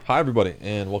Hi, everybody,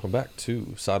 and welcome back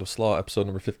to Side of Slaw, episode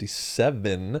number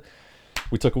 57.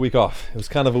 We took a week off. It was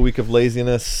kind of a week of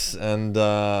laziness, and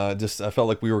I felt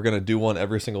like we were going to do one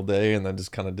every single day, and that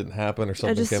just kind of didn't happen, or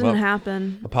something It just came didn't up.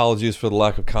 happen. Apologies for the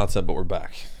lack of content, but we're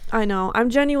back. I know. I'm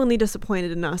genuinely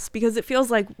disappointed in us because it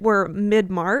feels like we're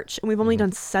mid-March and we've only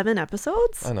done 7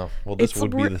 episodes. I know. Well, this It's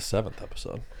would be we're- the 7th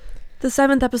episode. The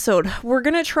 7th episode. We're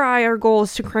going to try our goal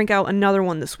is to crank out another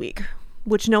one this week,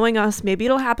 which knowing us, maybe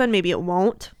it'll happen, maybe it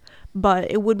won't.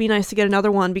 But it would be nice to get another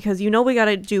one because we got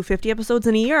to do 50 episodes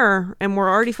in a year and we're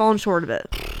already falling short of it.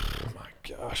 Oh my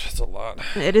gosh, that's a lot.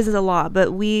 It is a lot,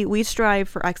 but we strive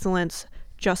for excellence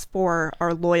just for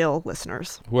our loyal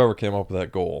listeners. Whoever came up with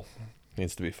that goal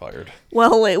needs to be fired.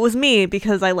 Well, it was me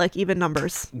because I like even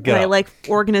numbers. Get I out. like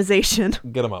organization.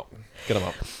 Get them out. Get them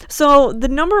out. So the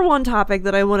number one topic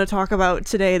that I want to talk about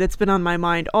today that's been on my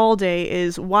mind all day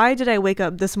is why did I wake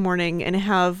up this morning and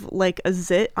have like a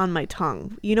zit on my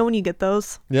tongue? You know when you get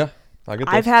those? Yeah, I get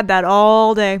those. I've had that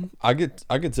all day. I get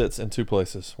zits in 2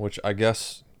 places, which I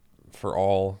guess for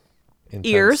all intents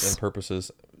Ears. and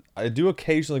purposes, I do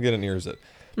occasionally get an ear zit.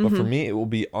 But for me, it will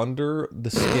be under the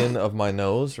skin of my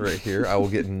nose right here. I will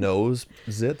get nose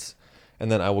zits,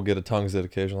 and then I will get a tongue zit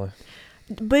occasionally.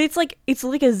 But it's like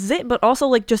a zit, but also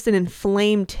like just an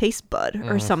inflamed taste bud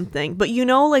or something. But you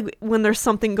know, like when there's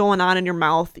something going on in your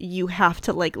mouth, you have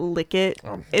to like lick it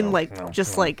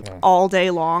and all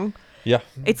day long. Yeah.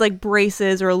 It's like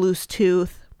braces or a loose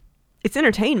tooth. It's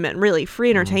entertainment, really, free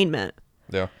entertainment.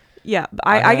 Yeah. Yeah, but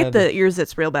I I get had- the ear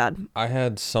zits real bad. I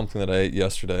had something that I ate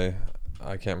yesterday.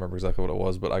 I can't remember exactly what it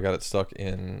was, but I got it stuck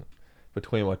in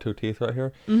between my 2 teeth right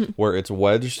here, where it's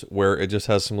wedged, where it just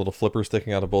has some little flippers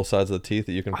sticking out of both sides of the teeth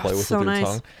that you can play with so your nice.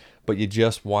 tongue. But you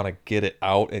just want to get it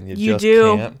out, and you You just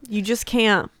do. can't. You just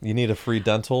can't. You need a free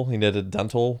dental. You need a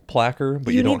dental placker,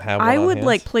 but you don't have one I on would hand.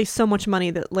 like place so much money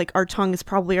that like our tongue is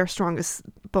probably our strongest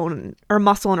bone or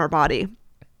muscle in our body.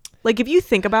 Like if you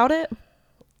think about it,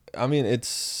 I mean,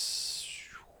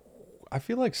 I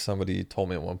feel like somebody told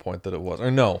me at one point that it was,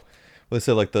 or no, they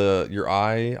said like your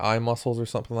eye muscles or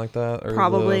something like that. Or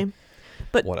probably.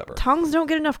 But whatever. tongues don't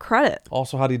get enough credit.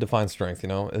 Also, how do you define strength? You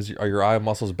know, are your eye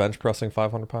muscles bench pressing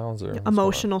 500 pounds or what's going on?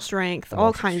 Emotional strength, all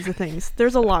Emotional kinds of things.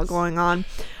 There's a lot going on.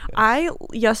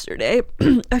 Yesterday,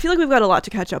 I feel like we've got a lot to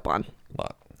catch up on.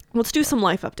 Lot. Let's do some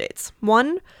life updates.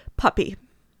 One, puppy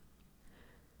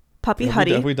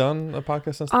Huddy. Have we done a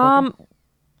podcast since the puppy?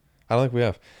 I don't think we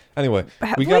have. Anyway,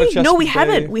 we got a Chesapeake No, we Bay-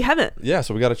 haven't. We haven't. Yeah,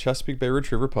 so we got a Chesapeake Bay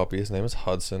Retriever puppy. His name is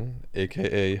Hudson,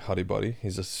 a.k.a. Huddy Buddy.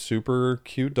 He's a super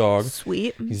cute dog.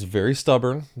 Sweet. He's very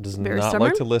stubborn, does Very not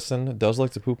stubborn? like to listen, does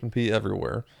like to poop and pee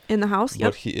everywhere. In the house. Yep.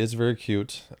 But he is very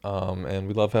cute, and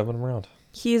we love having him around.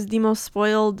 He is the most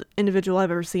spoiled individual I've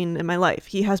ever seen in my life.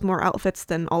 He has more outfits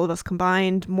than all of us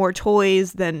combined, more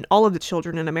toys than all of the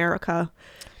children in America.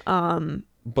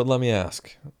 But let me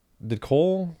ask, did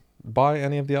Cole buy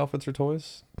any of the outfits or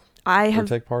toys? I Or have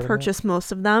take part in that? purchased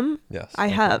most of them. Yes. I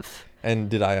okay. have. And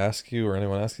did I ask you or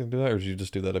anyone ask you to do that, or did you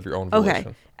just do that of your own Okay.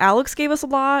 volition? Alex gave us a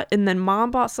lot, and then Mom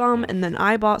bought some, and then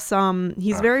I bought some.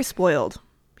 He's very spoiled.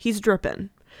 He's dripping.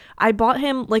 I bought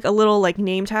him like a little like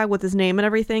name tag with his name and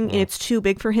everything, and it's too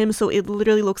big for him, so it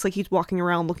literally looks like he's walking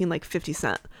around looking like 50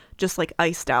 Cent, just like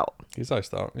iced out. He's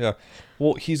iced out, yeah.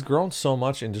 Well, he's grown so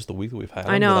much in just the week that we've had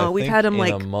him. I know, that we've think had him, in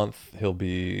like- a month he'll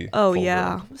be. Oh full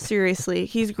yeah, grown. seriously.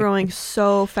 He's growing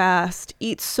so fast,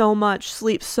 eats so much,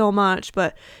 sleeps so much,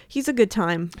 but he's a good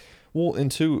time. Well,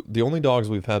 and two, the only dogs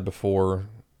we've had before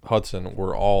Hudson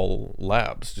were all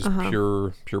labs, just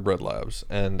purebred labs.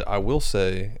 And I will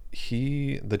say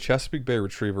the Chesapeake Bay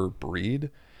Retriever breed,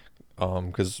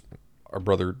 because our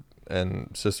brother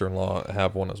and sister-in-law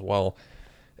have one as well.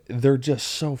 They're just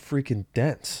so freaking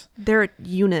dense. They're a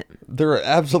unit. They're an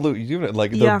absolute unit. Like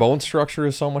their Yeah. bone structure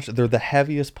is so much. They're the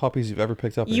heaviest puppies you've ever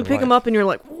picked up. in You your pick them life. up and you're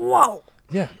like, whoa.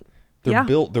 Yeah. They're Yeah.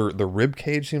 built, their rib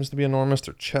cage seems to be enormous.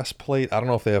 Their chest plate, I don't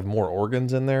know if they have more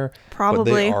organs in there. But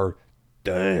Probably. they are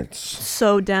dense.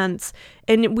 So dense.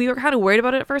 And we were kind of worried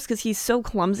about it at first because he's so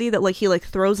clumsy that like he like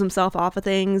throws himself off of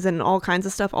things and all kinds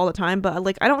of stuff all the time. But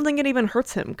like I don't think it even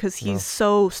hurts him because he's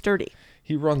so sturdy.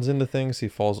 He runs into things. He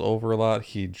falls over a lot.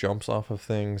 He jumps off of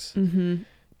things. Mm-hmm.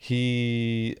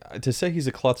 To say he's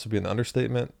a klutz would be an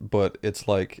understatement, but it's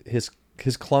like his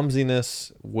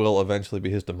clumsiness will eventually be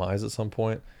his demise at some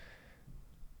point.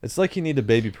 It's like you need to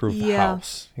baby-proof the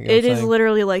house. You know what It I'm is saying?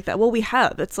 literally like that. Well, we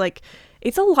have. It's like,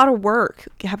 it's a lot of work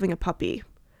having a puppy.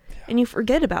 And you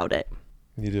forget about it.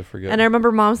 You do forget. And I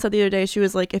remember Mom said the other day, she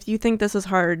was like, if you think this is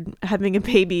hard, having a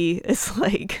baby is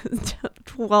like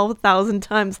 12,000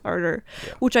 times harder,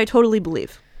 which I totally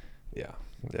believe. Yeah.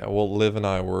 Well, Liv and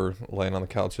I were laying on the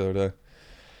couch the other day,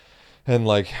 And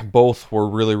like both were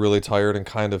really, really tired and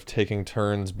kind of taking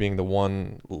turns being the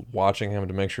one watching him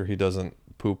to make sure he doesn't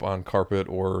poop on carpet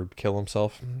or kill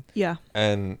himself. Yeah.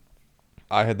 And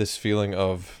I had this feeling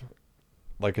of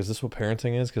like, is this what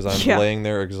parenting is? Because I'm Yeah. laying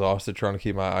there exhausted trying to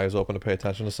keep my eyes open to pay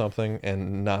attention to something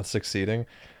and not succeeding.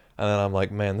 And then I'm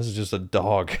like, man, this is just a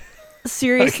dog.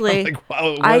 Seriously. Like,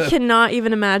 wow, I cannot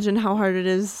even imagine how hard it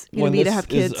is going to be to have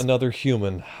When this kids. is another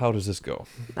human, how does this go?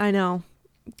 I know.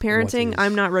 Parenting, What is-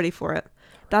 I'm not ready for it.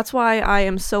 That's why I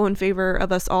am so in favor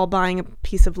of us all buying a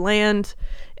piece of land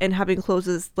and having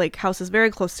houses very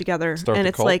close together. Start and the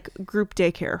it's cult? like group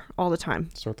daycare all the time.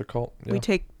 Start the cult? Yeah. We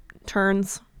take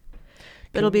turns.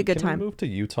 It'll be a good Can time we move to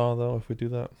Utah, though, if we do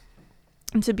that?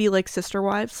 to be like sister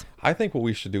wives. I think what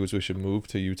we should do is we should move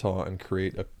to Utah and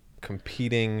create a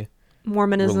competing...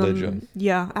 Mormonism. Religion.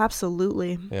 Yeah,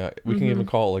 absolutely. Yeah, we can even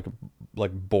call it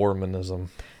like Bormanism.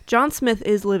 John Smith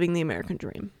is living the American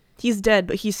dream. He's dead,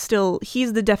 but he's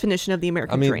the definition of the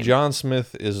American I mean, dream. John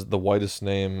Smith is the whitest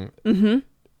name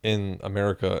in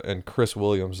America, and Chris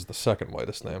Williams is the second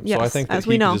whitest name. So I Yes, think that as he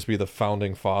we could know. just be the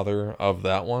founding father of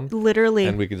that one, Literally.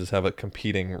 and we could just have a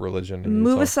competing religion in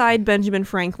Move Utah. aside Benjamin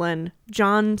Franklin,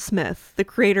 John Smith, the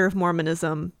creator of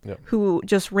Mormonism, Yep. who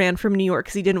just ran from New York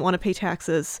because he didn't want to pay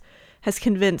taxes, has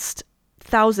convinced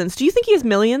thousands. Do you think he has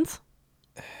millions?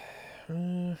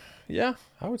 Yeah,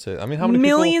 I would say. I mean, how many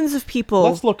Millions of people? people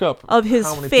Let's look up of his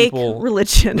how many fake people,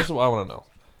 religion. This is what I want to know.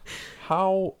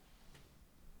 How,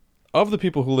 of the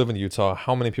people who live in Utah,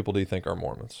 how many people do you think are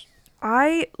Mormons?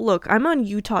 I'm on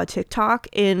Utah TikTok,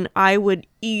 and I would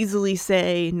easily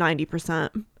say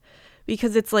 90%.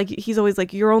 Because it's like, he's always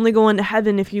like, you're only going to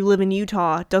heaven if you live in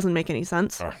Utah. Doesn't make any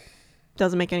sense.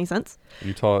 Doesn't make any sense.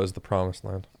 Utah is the promised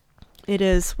land. It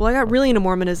is. Well, I got really into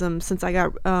Mormonism since I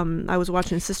was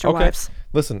watching Sister Okay. Wives.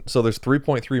 Listen, so there's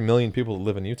 3.3 million people that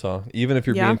live in Utah. Even if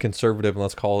you're Yeah. being conservative, and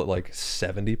let's call it like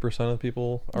 70% of the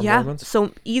people are Yeah, Mormons.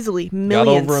 so easily Got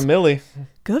millions. over a milli.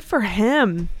 Good for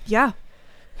him. Yeah.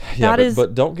 Yeah, That is-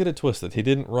 but don't get it twisted. He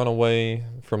didn't run away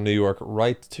from New York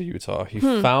right to Utah. He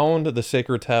found the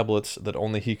sacred tablets that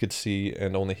only he could see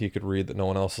and only he could read, that no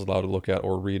one else is allowed to look at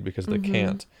or read because they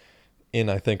can't, in,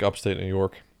 I think, upstate New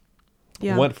York.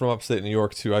 Yeah. Went from upstate New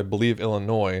York to, I believe,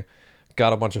 Illinois,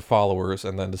 got a bunch of followers,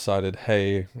 and then decided,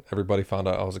 hey, everybody found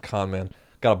out I was a con man.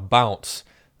 Got to bounce.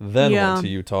 Then Yeah. went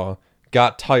to Utah.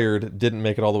 Got tired, didn't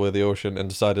make it all the way to the ocean, and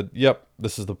decided, yep,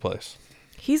 this is the place.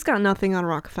 He's got nothing on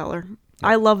Rockefeller.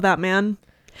 I love that man.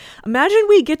 Imagine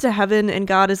we get to heaven and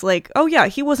God is like, oh yeah,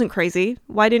 he wasn't crazy.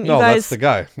 Why didn't No, you guys... that's the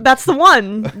guy. That's the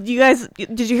one. You guys,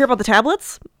 did you hear about the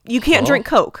tablets? You can't Huh? drink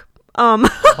Coke.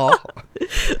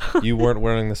 You weren't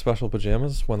wearing the special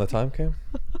pajamas when the time came?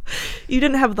 You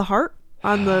didn't have the heart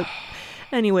on the...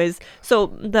 Anyways, so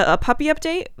the puppy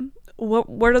update,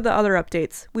 what are the other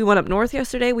updates? We went up north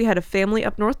yesterday. We had a family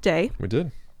up north day. We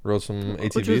did. Rode some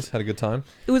ATVs, was- had a good time.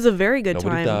 It was a very good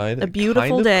Nobody time. died. A beautiful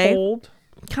Kinda day. Cold,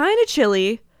 Kind of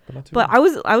chilly. but not too But bad.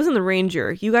 I was in the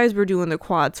Ranger. You guys were doing the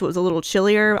quad, so it was a little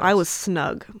chillier. I was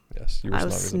snug. Yes, you were I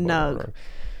was snug as a bug, snug. right?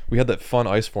 We had that fun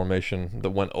ice formation that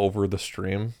went over the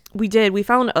stream. We did. We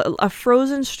found a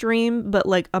frozen stream, but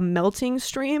like a melting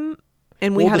stream,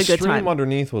 and we had the a good stream time.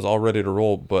 underneath was all ready to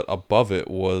roll, but above it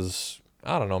was,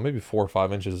 I don't know, maybe 4 or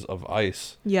 5 inches of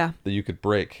ice Yeah. that you could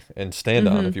break and stand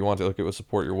on if you wanted. Like, it would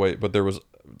support your weight. But there was,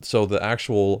 so the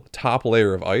actual top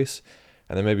layer of ice,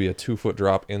 and then maybe a 2-foot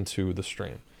drop into the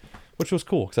stream, which was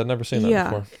cool because I'd never seen that Yeah.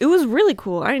 before. It was really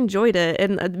cool. I enjoyed it.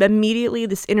 And immediately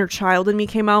this inner child in me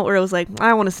came out where I was like,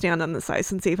 I want to stand on this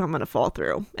ice and see if I'm going to fall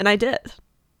through. And I did.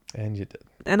 And you did.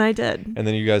 And I did. And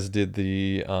then you guys did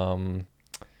the,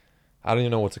 I don't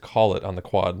even know what to call it on the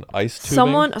quad. Ice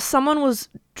tubing? Someone was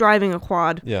driving a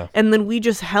quad. Yeah. And then we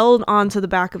just held onto the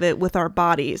back of it with our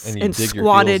bodies And you and dig your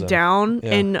squatted heels in. down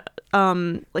Yeah.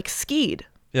 and like skied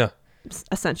Yeah.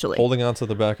 essentially. Holding onto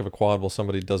the back of a quad while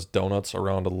somebody does donuts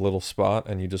around a little spot,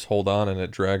 and you just hold on and it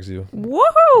drags you. Then you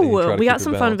try Woohoo! to We got keep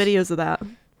some your fun balance. videos of that.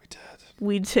 We did.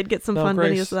 We did get some Now, fun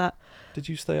Grace, videos of that. Did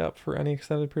you stay up for any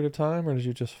extended period of time, or did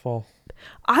you just fall?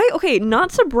 Okay, not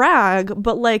to brag,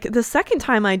 but like the second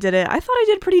time I did it, I thought I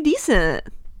did pretty decent.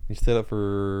 You stayed up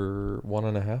for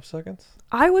 1.5 seconds?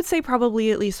 I would say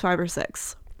probably at least 5 or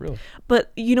 6. Really?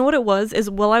 But you know what it was? Is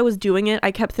while I was doing it,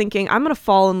 I kept thinking, I'm going to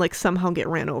fall and like somehow get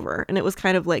ran over. And it was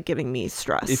kind of like giving me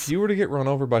stress. If you were to get run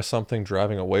over by something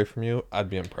driving away from you, I'd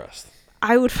be impressed.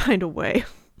 I would find a way.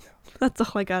 That's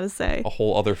all I got to say. A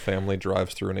whole other family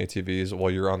drives through in ATVs while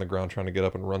you're on the ground trying to get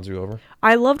up and runs you over.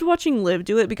 I loved watching Liv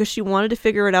do it because she wanted to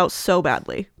figure it out so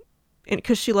badly. And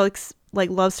because she loves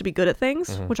to be good at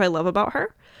things, which I love about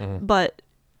her. But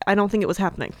I don't think it was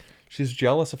happening. She's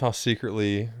jealous of how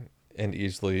secretly and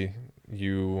easily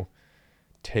you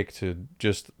take to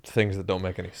just things that don't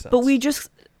make any sense. But we just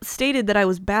stated that I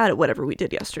was bad at whatever we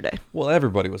did yesterday. Well,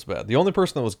 everybody was bad. The only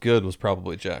person that was good was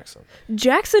probably Jackson.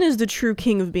 Jackson is the true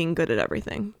king of being good at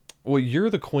everything. Well, you're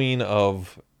the queen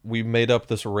of, we made up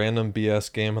this random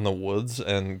BS game in the woods,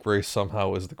 and Grace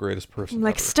somehow is the greatest person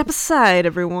Like, ever. step aside,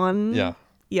 everyone. Yeah.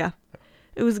 Yeah.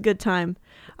 It was a good time.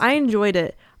 I enjoyed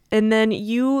it. And then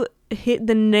you hit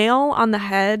the nail on the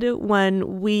head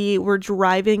when we were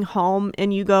driving home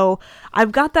and you go,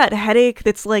 I've got that headache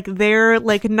that's like there,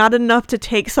 like not enough to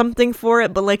take something for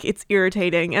it, but like it's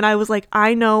irritating. And I was like,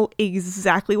 I know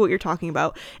exactly what you're talking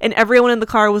about. And everyone in the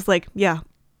car was like, yeah.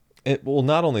 Well,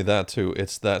 not only that, too.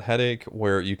 It's that headache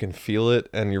where you can feel it,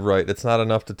 and you're right. It's not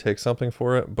enough to take something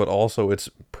for it, but also it's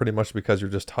pretty much because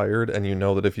you're just tired, and you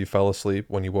know that if you fell asleep,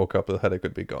 when you woke up, the headache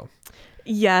would be gone.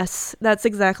 Yes, that's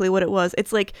exactly what it was.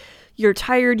 It's like you're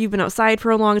tired, you've been outside for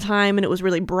a long time, and it was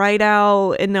really bright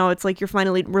out, and now it's like you're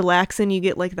finally relaxing, you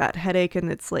get like that headache,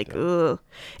 and it's like, ugh.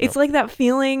 It's like that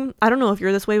feeling, I don't know if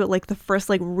you're this way, but like the first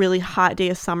like really hot day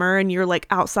of summer, and you're like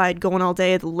outside going all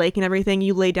day at the lake and everything,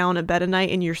 you lay down in bed at night,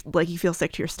 and you're like, you feel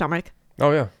sick to your stomach.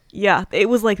 Oh, yeah. Yeah, it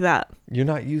was like that. You're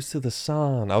not used to the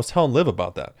sun. I was telling Liv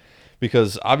about that.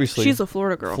 Because obviously She's a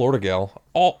Florida girl. Florida gal,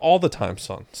 all the time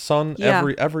sun, Yeah.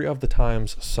 every of the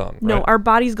times sun. No, right? our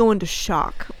body's going to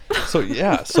shock. So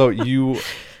yeah, so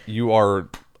you are.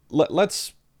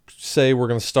 Let's say we're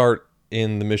gonna start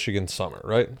in the Michigan summer,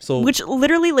 right? So Which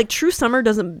literally, like, true summer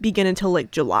doesn't begin until like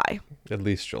July. at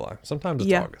least July. Sometimes it's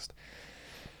Yeah. August.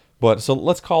 But so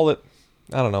let's call it,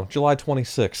 I don't know, July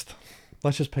 26th.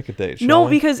 Let's just pick a date. Shall No, we?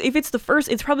 because if it's the first,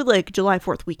 it's probably like July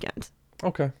 4th weekend.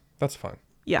 Okay, that's fine.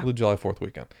 Yeah. The July 4th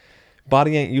weekend.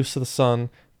 Body ain't used to the sun.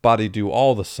 Body do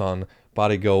all the sun.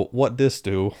 Body go, what this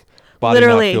do? Body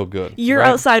Literally, not feel good. you're right?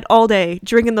 outside all day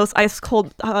drinking those ice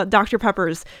cold Dr.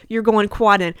 Peppers. You're going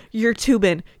quadding, you're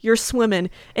tubing, you're swimming.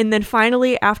 And then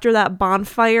finally, after that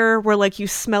bonfire where like you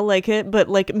smell like it, but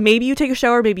like maybe you take a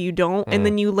shower, maybe you don't. And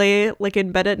then you lay like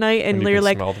in bed at night and And you you're can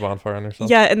like, smell the bonfire on yourself.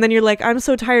 yeah. And then you're like, I'm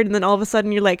so tired. And then all of a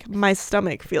sudden you're like, my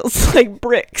stomach feels like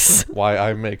bricks. Why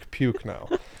I make puke now.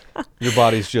 Your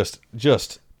body's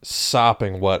just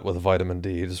sopping wet with vitamin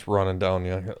D, just running down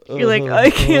you. You're like, I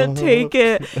can't take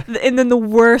it. And then the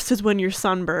worst is when you're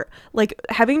sunburnt. Like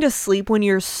having to sleep when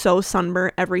you're so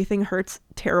sunburnt, everything hurts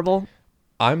terrible.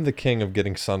 I'm the king of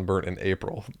getting sunburnt in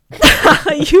April.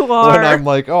 You are. When I'm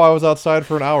like, oh, I was outside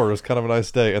for an hour. It was kind of a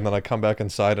nice day. And then I come back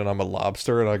inside and I'm a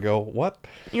lobster and I go, what?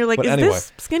 You're like, But is anyway.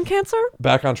 this skin cancer?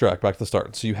 Back on track, back to the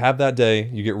start. So you have that day,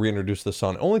 you get reintroduced to the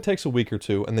sun. It only takes a week or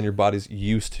two, and then your body's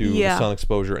used to Yeah. the sun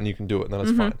exposure, and you can do it, and then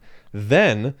it's fine.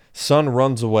 Then sun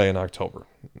runs away in October,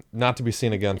 not to be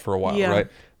seen again for a while, Yeah. right?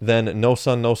 Then no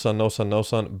sun, no sun, no sun, no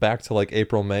sun. Back to like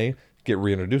April, May, get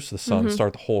reintroduced to the sun,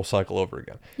 start the whole cycle over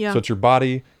again. Yeah. So it's your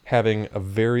body having a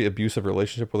very abusive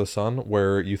relationship with the sun,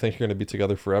 where you think you're going to be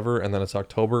together forever, and then it's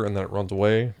October, and then it runs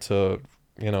away to,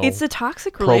 you know, It's a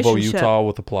toxic Provo, relationship. Utah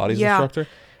with the Pilates Yeah. instructor,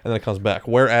 and then it comes back.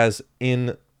 Whereas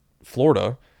in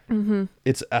Florida,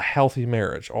 it's a healthy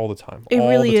marriage all the time. It all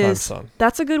really the time, is. son.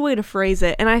 That's a good way to phrase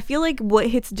it. And I feel like what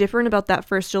hits different about that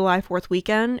first July 4th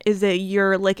weekend is that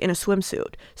you're like in a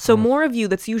swimsuit. So more of you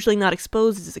that's usually not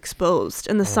exposed is exposed.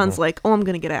 And the sun's like, oh, I'm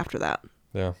going to get after that.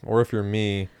 Yeah. Or if you're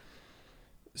me,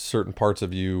 certain parts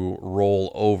of you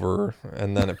roll over,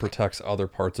 and then it protects other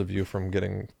parts of you from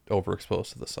getting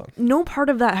overexposed to the sun. No part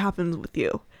of that happens with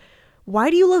you. Why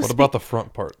do you love What about the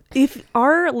front part? If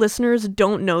our listeners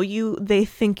don't know you, they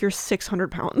think you're 600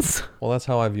 pounds. Well, that's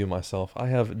how I view myself. I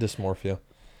have dysmorphia.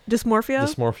 Dysmorphia?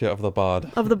 Dysmorphia of the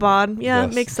bod. Of the bod. Yeah,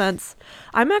 Yes. it makes sense.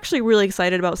 I'm actually really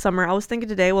excited about summer. I was thinking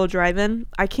today while driving,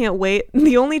 I can't wait.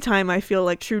 The only time I feel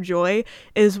like true joy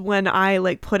is when I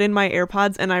like put in my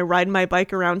AirPods and I ride my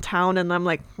bike around town and I'm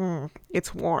like,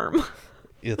 it's warm.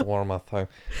 It's warm outside.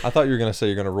 I thought you were going to say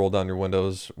you're going to roll down your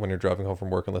windows when you're driving home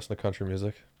from work and listen to country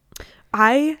music.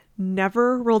 I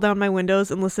never roll down my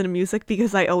windows and listen to music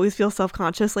because I always feel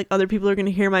self-conscious. Like other people are going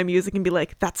to hear my music and be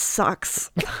like, that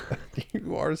sucks.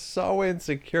 You are so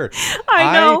insecure.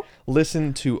 I know.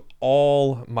 listen to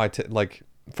all my like.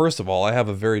 First of all, I have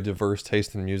a very diverse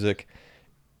taste in music.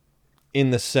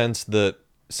 In the sense that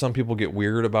some people get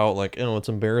weird about like, it's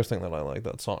embarrassing that I like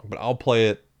that song, but I'll play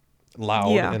it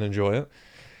loud Yeah. and enjoy it.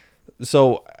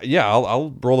 So yeah,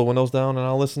 I'll roll the windows down and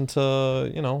I'll listen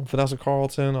to Vanessa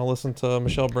Carlton. I'll listen to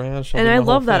Michelle Branch. And I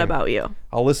love that about you.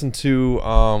 I'll listen to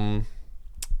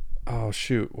oh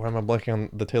shoot, why am I blanking on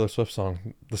the Taylor Swift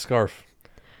song, The Scarf?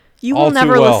 You All will too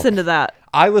never well. listen to that.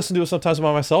 I listen to it sometimes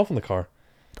by myself in the car.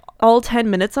 all 10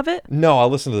 minutes of it? No, I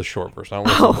listen to the short version. I don't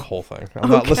listen to the whole thing. I'm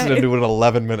not listening to an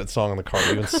 11-minute song in the car.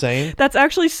 Are you insane? That's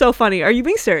actually so funny. Are you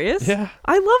being serious? Yeah.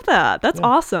 I love that. That's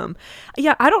awesome.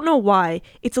 Yeah, I don't know why.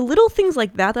 It's a little things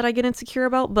like that that I get insecure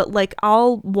about, but like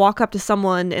I'll walk up to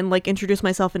someone and like introduce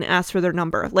myself and ask for their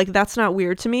number. Like that's not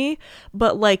weird to me,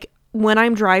 but like when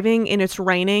I'm driving and it's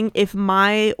raining, if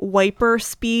my wiper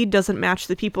speed doesn't match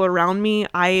the people around me,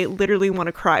 I literally want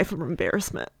to cry from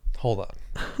embarrassment. Hold on.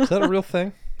 Is that a real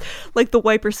thing? Like the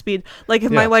wiper speed. Like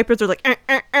if my wipers are like,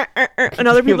 and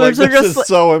other people like, are this just is like,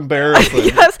 so embarrassing.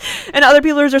 yes, and other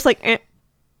people are just like,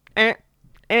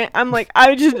 I'm like,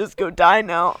 I should just go die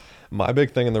now. My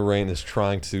big thing in the rain is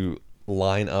trying to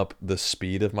line up the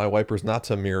speed of my wipers, not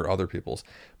to mirror other people's,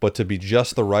 but to be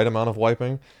just the right amount of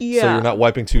wiping. Yeah. So you're not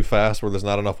wiping too fast where there's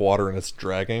not enough water and it's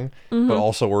dragging, but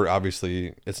also where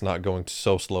obviously it's not going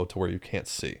so slow to where you can't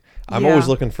see. I'm always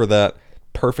looking for that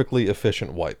perfectly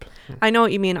efficient wipe. I know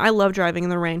what you mean. I love driving in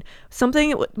the rain.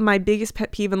 My biggest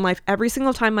pet peeve in life, every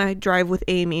single time I drive with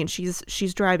Amy and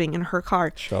she's driving in her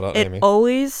car, Shout out it Amy.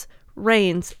 always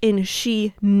rains and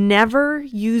she never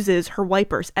uses her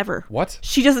wipers ever. What?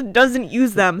 She just doesn't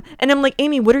use them. And I'm like,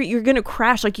 Amy, you're going to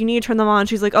crash. Like you need to turn them on.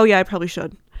 She's like, oh yeah, I probably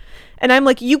should. And I'm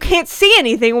like, you can't see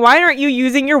anything. Why aren't you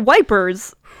using your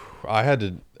wipers? I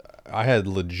had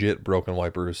legit broken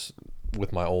wipers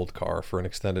with my old car for an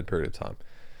extended period of time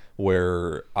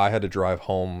where I had to drive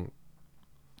home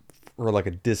for like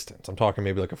a distance. I'm talking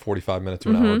maybe like a 45 minute to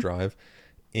an hour drive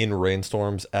in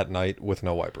rainstorms at night with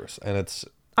no wipers. And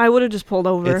I would have just pulled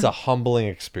over. it's a humbling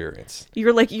experience.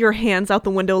 You're like your hands out the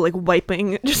window, like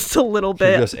wiping just a little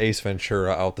bit. You're just Ace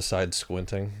Ventura out the side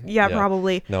squinting. Yeah,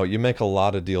 probably. No, you make a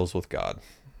lot of deals with God.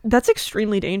 That's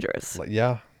extremely dangerous. Like,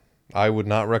 yeah, I would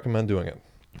not recommend doing it.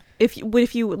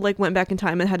 If you like went back in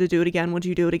time and had to do it again, would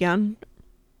you do it again?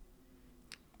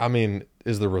 I mean,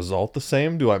 is the result the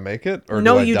same? Do I make it? Or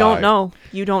No, do I you die? don't know.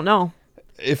 You don't know.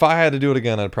 If I had to do it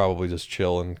again, I'd probably just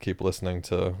chill and keep listening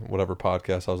to whatever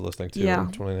podcast I was listening to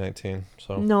in 2019.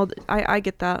 So No, I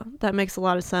get that. That makes a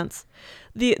lot of sense.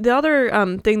 The other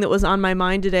thing that was on my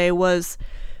mind today was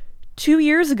 2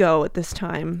 years ago at this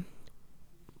time,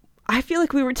 I feel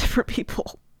like we were different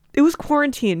people. It was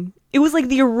quarantine. It was like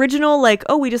the original, like,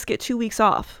 oh, we just get 2 weeks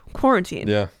off. Quarantine.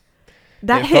 yeah,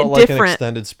 That it hit felt like different. an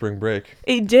extended spring break.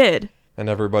 It did. And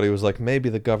everybody was like, maybe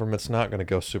the government's not going to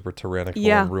go super tyrannical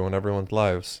Yeah. and ruin everyone's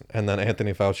lives. And then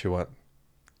Anthony Fauci went,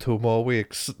 2 more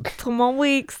weeks. 2 more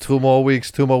weeks. 2 more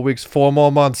weeks, 2 more weeks, 4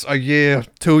 more months, a year,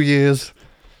 2 years.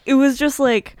 It was just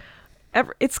like,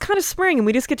 it's kind of spring and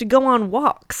we just get to go on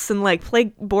walks and like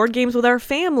play board games with our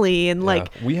family and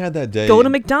like we had that day. go to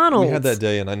McDonald's. We had that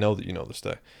day, and I know that you know this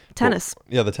day. Tennis.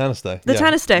 Well, yeah, the tennis day. The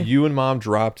tennis day. You and Mom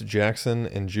dropped Jackson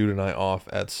and Jude and I off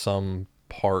at some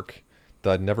park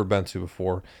that I'd never been to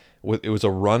before. It was a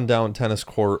rundown tennis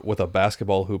court with a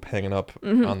basketball hoop hanging up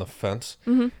on the fence.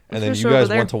 Mm-hmm. And then you guys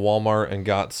went to Walmart and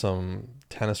got some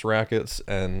tennis rackets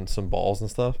and some balls and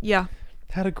stuff. Yeah.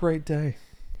 Had a great day.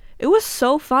 It was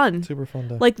so fun. Super fun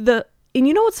day. And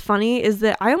you know what's funny is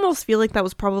that I almost feel like that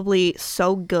was probably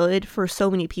so good for so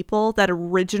many people, that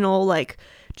original, like,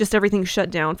 just everything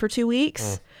shut down for 2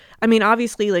 weeks. I mean,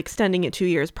 obviously, like, extending it 2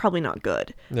 years, probably not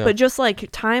good. Yeah. But just, like,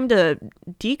 time to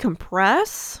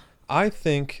decompress. I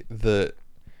think that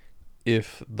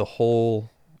if the whole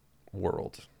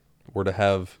world were to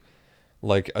have,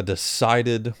 like, a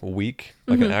decided week,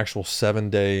 like an actual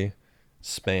 7-day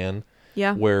span,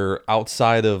 Yeah. where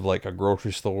outside of like a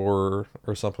grocery store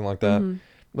or something like that,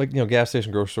 like, you know, gas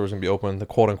station, grocery stores gonna be open, the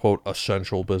quote unquote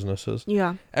essential businesses.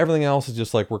 Yeah. Everything else is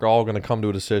just like, we're all gonna come to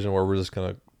a decision where we're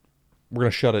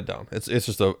gonna shut it down. It's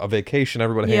just a vacation.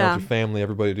 Everybody hang out with your family.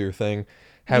 Everybody do your thing.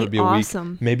 Have it be a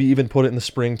awesome. week. Maybe even put it in the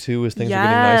spring too, as things are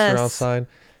getting nicer outside.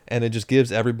 And it just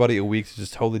gives everybody a week to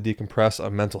just totally decompress, a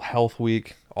mental health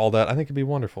week, all that. I think it'd be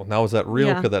wonderful. Now, is that real?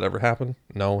 Yeah. Could that ever happen?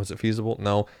 No. Is it feasible?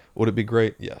 No. Would it be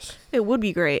great? Yes. It would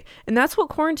be great. And that's what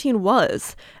quarantine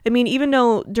was. I mean, even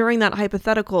though during that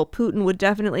hypothetical, Putin would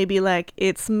definitely be like,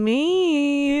 it's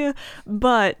me.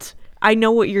 But I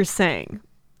know what you're saying.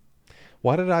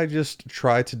 Why did I just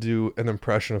try to do an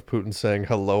impression of Putin saying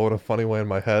hello in a funny way in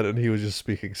my head, and he was just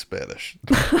speaking Spanish?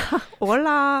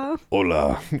 Hola.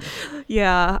 Hola.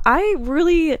 Yeah, I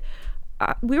really...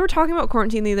 we were talking about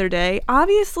quarantine the other day.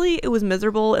 Obviously, it was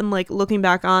miserable, and like looking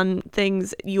back on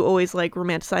things, you always like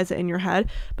romanticize it in your head.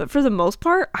 But for the most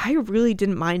part, I really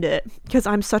didn't mind it because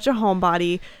I'm such a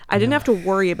homebody. I didn't have to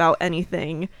worry about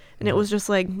anything, and it was just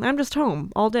like, I'm just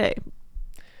home all day.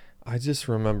 I just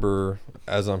remember,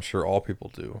 as I'm sure all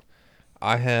people do,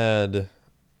 I had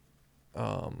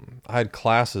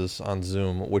classes on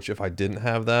Zoom, which if I didn't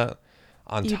have that,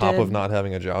 on You top of did. not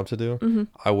having a job to do,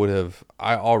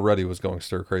 I already was going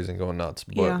stir crazy and going nuts,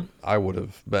 but Yeah. I would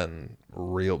have been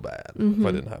real bad if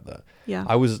I didn't have that. Yeah.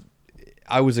 I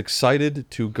was excited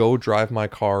to go drive my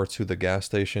car to the gas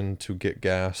station to get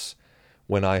gas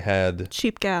when I had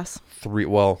Cheap gas.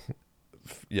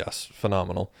 yes,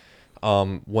 phenomenal.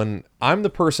 When I'm the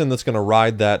person that's going to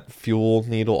ride that fuel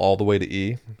needle all the way to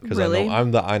E, because Really?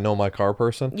 I know my car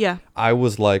person. Yeah. I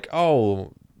was like,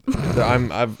 oh,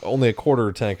 I've only a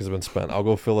quarter tank has been spent. I'll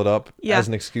go fill it up Yeah. as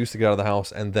an excuse to get out of the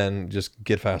house and then just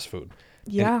get fast food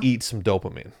Yeah. and eat some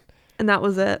dopamine. And that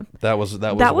was it. That was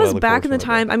That what I was look back forward in the to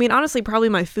time. I mean, honestly, probably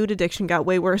my food addiction got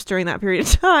way worse during that period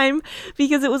of time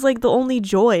because it was like the only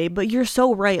joy. But you're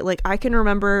so right. Like, I can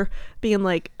remember being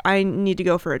like, I need to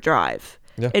go for a drive.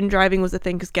 Yeah. And driving was the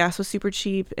thing because gas was super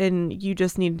cheap and you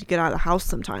just needed to get out of the house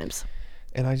sometimes.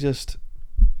 And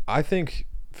I think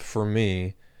for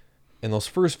me, in those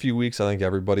first few weeks, I think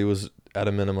everybody was at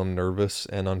a minimum nervous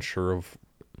and unsure of,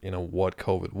 what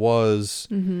COVID was,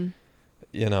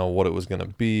 what it was going to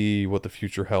be, what the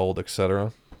future held,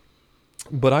 etc.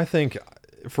 But I think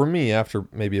for me, after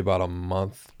maybe about a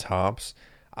month tops,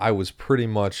 I was pretty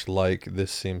much like,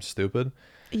 this seems stupid.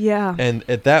 Yeah. And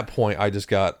at that point, I just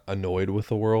got annoyed with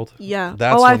the world. Yeah.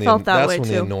 I felt that way That's when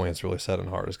too. the annoyance really set in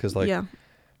hard. Is because, like, Yeah.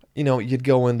 you'd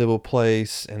go into a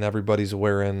place and everybody's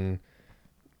wearing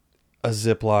a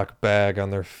Ziploc bag on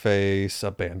their face,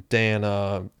 a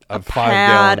bandana, a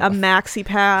Pad, 5-gallon, a maxi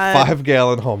pad.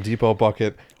 5-gallon Home Depot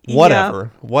bucket,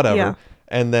 whatever. Yeah.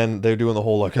 And then they're doing the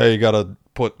whole, like, hey, you got to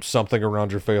put something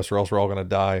around your face or else we're all going to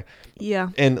die.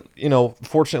 Yeah. And,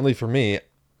 fortunately for me,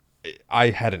 I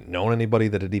hadn't known anybody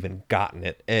that had even gotten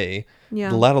it,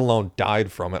 Yeah. let alone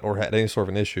died from it or had any sort of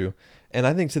an issue. And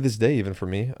I think to this day, even for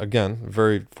me, again,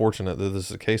 very fortunate that this is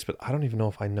the case, but I don't even know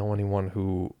if I know anyone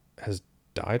who has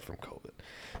died from COVID.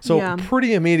 So Yeah.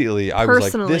 pretty immediately, I was like,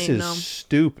 Personally, this is no.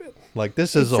 stupid. Like,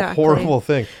 this is a Exactly. horrible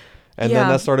thing. And then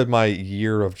Yeah. that started my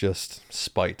year of just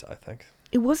spite, I think.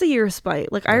 It was a year of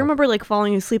spite. Like, I remember, like,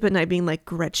 falling asleep at night being like,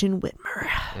 Gretchen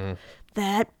Whitmer.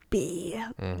 That bee.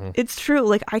 It's true.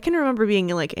 Like, I can remember being,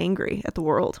 like, angry at the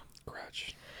world.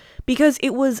 Gretchen. Because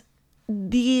it was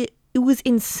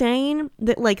insane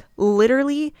that, like,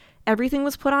 literally everything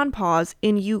was put on pause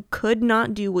and you could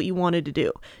not do what you wanted to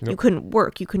do. You couldn't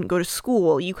work. You couldn't go to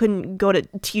school. You couldn't go to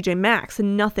TJ Maxx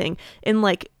and nothing. And,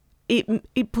 like,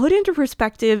 it put into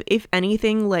perspective, if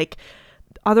anything, like,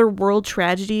 other world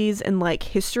tragedies and, like,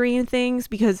 history and things,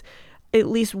 because at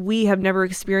least we have never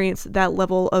experienced that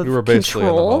level of We were basically in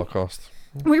the control. Holocaust.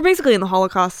 We were basically in the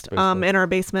Holocaust Basically. in our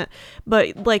basement,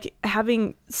 but, like,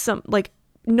 having some, like,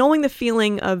 knowing the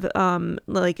feeling of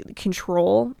like,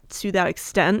 control to that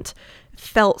extent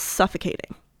felt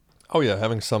suffocating. Oh yeah,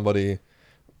 having somebody,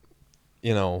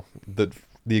 the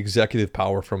executive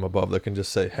power from above that can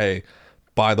just say, hey,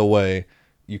 by the way,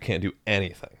 you can't do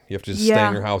anything. You have to just stay Yeah.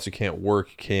 in your house. You can't work.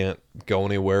 You can't go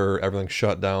anywhere. Everything's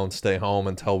shut down. Stay home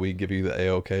until we give you the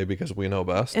A-OK because we know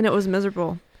best. And it was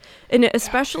miserable. And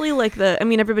especially, like,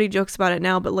 everybody jokes about it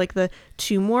now, but, like, the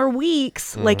 2 more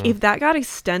weeks, like, if that got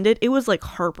extended, it was, like,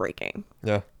 heartbreaking.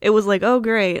 Yeah. It was like, oh,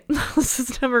 great, this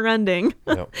is never ending.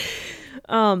 Yep.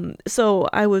 So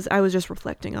I was just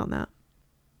reflecting on that.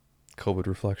 COVID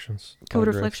reflections. COVID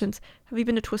Grace. reflections. Have you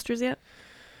been to Twisters yet?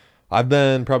 I've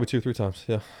been probably 2-3 times.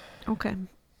 Yeah. Okay.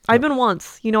 I've been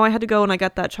once. I had to go and I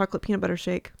got that chocolate peanut butter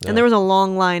shake. Yeah. And there was a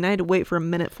long line. I had to wait for a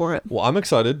minute for it. Well, I'm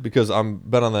excited because I'm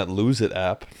been on that Lose It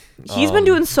app. He's been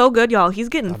doing so good, y'all. He's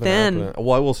getting I've been thin. happening.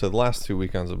 Well, I will say the last 2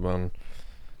 weekends have been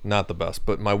not the best,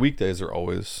 but my weekdays are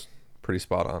always pretty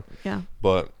spot on. Yeah.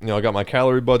 But, I got my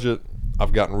calorie budget.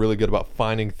 I've gotten really good about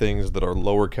finding things that are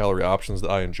lower calorie options that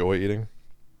I enjoy eating.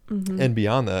 Mm-hmm. And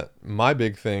beyond that, my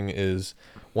big thing is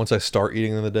once I start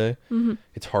eating in the day,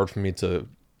 it's hard for me to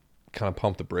kind of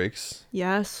pump the brakes.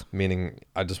 Yes. Meaning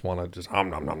I just want to just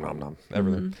nom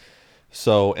everything.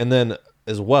 So, and then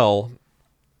as well,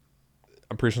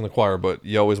 I'm preaching to the choir, but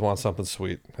you always want something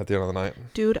sweet at the end of the night.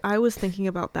 Dude, I was thinking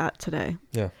about that today.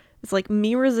 Yeah. It's like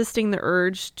me resisting the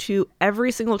urge to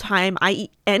every single time I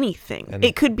eat anything. And-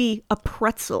 it could be a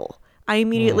pretzel. I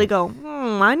immediately go,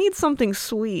 I need something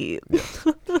sweet.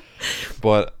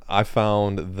 But I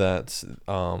found that,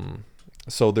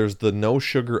 so there's the no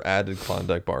sugar added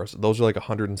Klondike bars. Those are like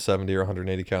 170 or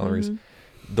 180 calories.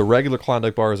 The regular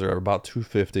Klondike bars are about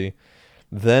 250.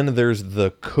 Then there's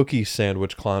the cookie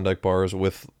sandwich Klondike bars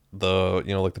with the,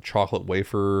 like the chocolate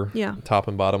wafer Yeah. top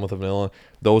and bottom with the vanilla.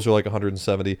 Those are like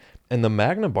 170. And the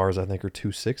Magna bars, I think, are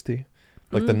 260.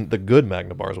 like the good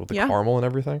Magna bars with the Yeah. caramel and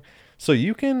everything. So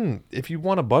you can, if you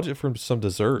want to budget for some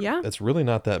dessert, Yeah. it's really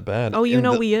not that bad. Oh, you And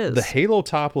know the, we is. the Halo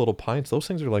Top little pints, those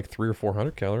things are like 300 or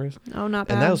 400 calories, Oh, not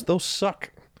bad. and those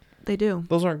suck. They do.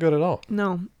 Those aren't good at all.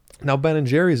 No. Now Ben and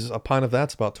Jerry's, a pint of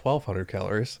that's about 1,200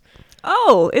 calories.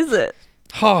 Oh, is it?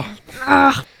 Ha.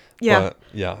 Yeah. But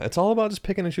yeah, it's all about just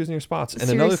picking and choosing your spots. And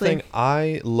another Seriously. thing,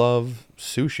 I love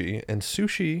sushi, and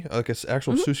sushi, like an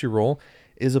actual Mm-hmm. sushi roll,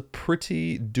 is a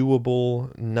pretty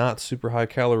doable, not super high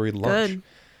calorie lunch. Good.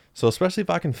 So especially if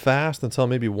I can fast until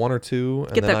maybe 1 or 2,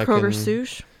 and Get then that I Kroger can,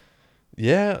 sushi.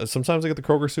 Yeah, sometimes I get the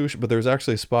Kroger sushi, but there's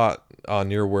actually a spot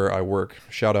near where I work.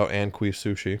 Shout out Anqui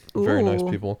Sushi, very nice Ooh.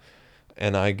 people.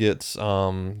 And I get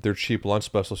their cheap lunch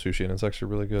special sushi, and it's actually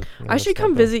really good. I should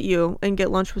come visit you and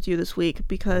get lunch with you this week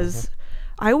because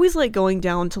I always like going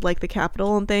down to like the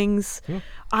Capitol and things. Yeah.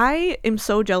 I am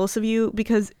so jealous of you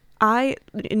because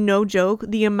no joke,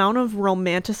 the amount of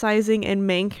romanticizing and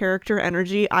main character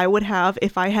energy I would have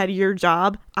if I had your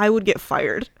job, I would get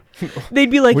fired. They'd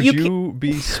be like, Would you you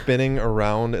be spinning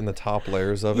around in the top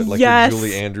layers of it, like Yes. you're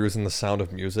Julie Andrews in The Sound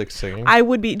of Music singing? I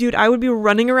would be, dude, I would be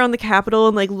running around the Capitol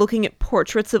and like looking at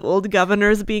portraits of old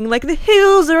governors being like, the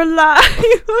hills are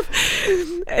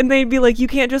alive. And they'd be like, you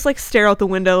can't just like stare out the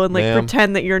window and like Ma'am.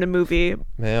 pretend that you're in a movie.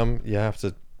 Ma'am, you have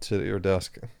to sit at your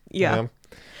desk. Yeah. Ma'am.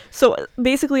 So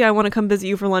basically, I want to come visit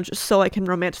you for lunch so I can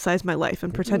romanticize my life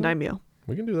and pretend I'm you.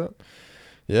 We can do that.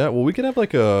 Yeah, well, we could have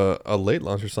like a late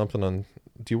lunch or something on.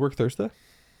 Do you work Thursday?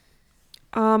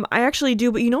 I actually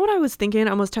do, but you know what I was thinking?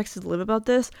 I almost texted Liv about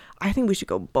this. I think we should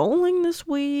go bowling this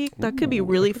week. That could be Ooh,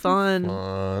 really that could be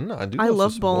fun. Fun. I do. I love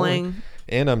love some bowling.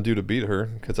 and I'm due to beat her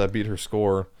because I beat her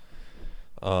score.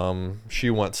 She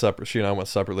went separate. She and I went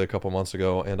separately a couple months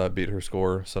ago, and I beat her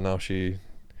score. So now she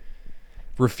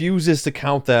refuses to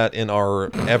count that in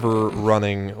our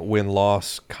ever-running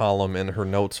win-loss column in her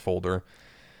notes folder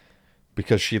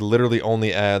because she literally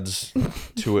only adds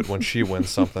to it when she wins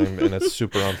something, and it's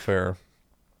super unfair.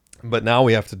 But now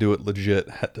we have to do it legit,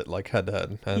 head to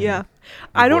head. And Yeah. the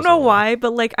I don't boys know are- why,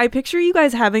 but like I picture you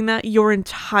guys having that your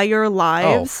entire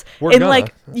lives. we're and gonna.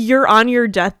 like you're on your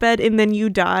deathbed and then you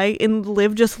die and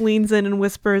Liv just leans in and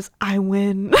whispers, I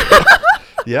win.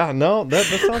 Yeah, no, that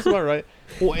sounds about right.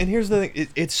 Well, and here's the thing.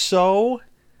 It's so,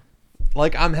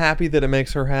 like, I'm happy that it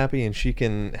makes her happy and she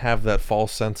can have that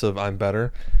false sense of I'm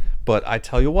better. But I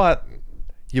tell you what,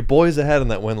 your boy's ahead in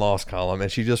that win-loss column,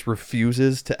 and she just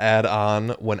refuses to add on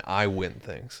when I win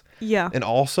things. Yeah. And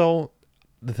also,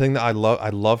 the thing that I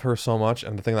love her so much,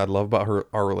 and the thing that I love about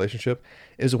our relationship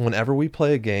is whenever we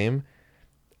play a game,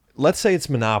 let's say it's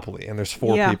Monopoly and there's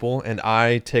 4 Yeah. people and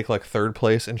I take like 3rd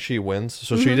place and she wins.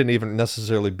 So she didn't even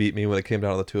necessarily beat me when it came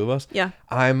down to the 2 of us. Yeah.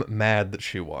 I'm mad that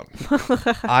she won.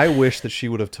 I wish that she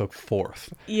would have took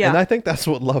 4th. Yeah. And I think that's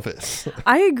what love is.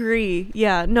 I agree.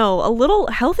 Yeah. No, a little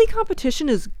healthy competition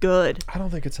is good. I don't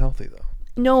think it's healthy though.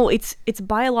 No, it's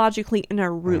biologically in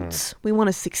our roots. We want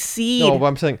to succeed. No, but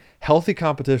I'm saying healthy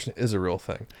competition is a real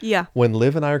thing. Yeah. When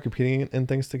Liv and I are competing in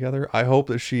things together, I hope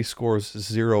that she scores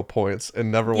 0 points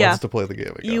and never Yeah. wants to play the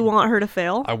game again. You want her to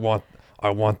fail? I want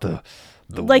the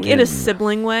like in a win.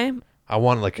 sibling way? I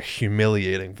want like a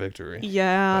humiliating victory.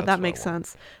 Yeah, That's that what I makes want.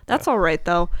 sense. That's all right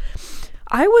though.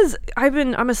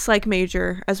 I'm a psych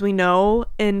major, as we know,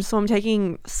 and so I'm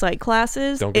taking psych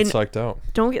classes. Don't get and psyched out.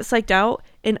 don't get psyched out.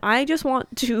 And I just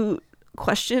want to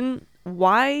question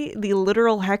why the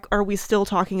literal heck are we still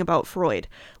talking about Freud?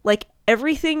 Like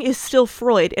everything is still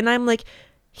Freud. And I'm like,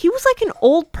 he was like an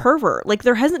old pervert. Like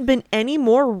there hasn't been any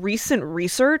more recent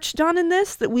research done in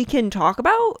this that we can talk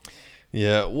about.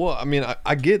 Yeah, well, I mean,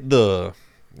 I get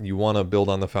you want to build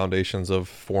on the foundations of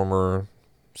former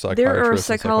psychiatrists. There are and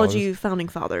psychology founding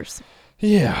fathers.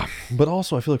 Yeah, but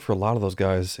also I feel like for a lot of those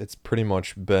guys, it's pretty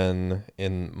much been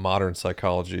in modern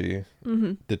psychology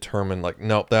determined like,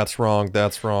 nope, that's wrong,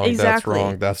 that's wrong, Exactly. that's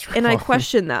wrong, that's wrong. And I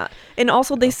question that. And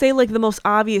also they say like the most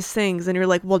obvious things and you're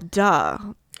like, well, duh.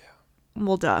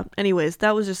 Well, duh. Anyways,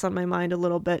 that was just on my mind a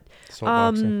little bit.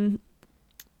 Soapboxing.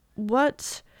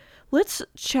 Let's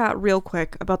chat real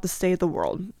quick about the state of the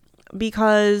world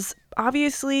because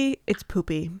obviously it's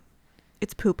poopy.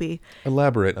 It's poopy.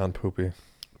 Elaborate on poopy.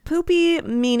 Poopy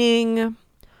meaning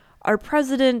our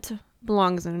president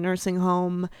belongs in a nursing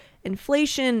home.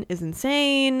 Inflation is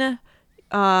insane.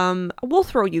 We'll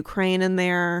throw Ukraine in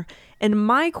there. And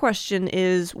my question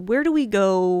is, where do we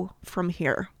go from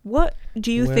here? What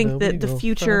do you Where think do that we the go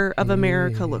future from of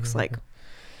America looks like?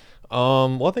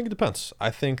 Well, I think it depends. I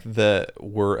think that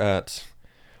we're at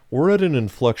an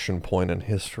inflection point in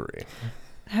history.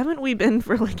 Haven't we been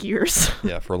for like years?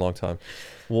 Yeah, for a long time.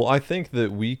 Well, I think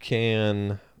that we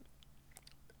can,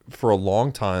 for a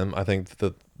long time, I think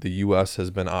that the U.S. has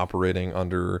been operating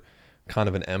under kind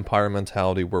of an empire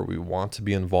mentality where we want to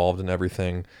be involved in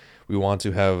everything. We want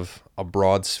to have a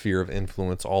broad sphere of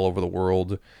influence all over the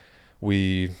world.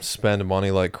 We spend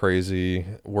money like crazy.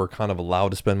 We're kind of allowed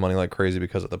to spend money like crazy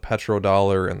because of the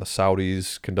petrodollar, and the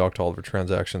Saudis conduct all of their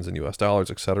transactions in U.S.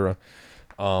 dollars, etc.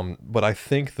 But I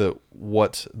think that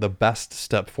what the best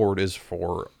step forward is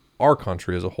for our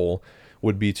country as a whole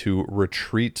would be to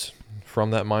retreat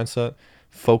from that mindset,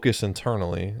 focus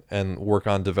internally, and work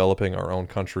on developing our own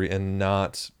country and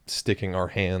not sticking our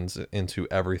hands into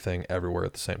everything everywhere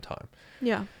at the same time.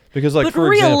 Yeah. Because, like, but for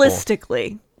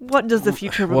realistically, what does the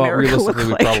future of America look like?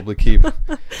 We probably keep...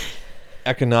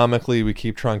 Economically, we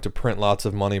keep trying to print lots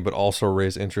of money, but also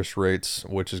raise interest rates,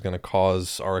 which is going to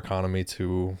cause our economy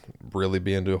to really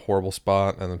be into a horrible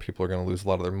spot, and then people are going to lose a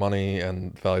lot of their money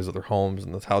and values of their homes,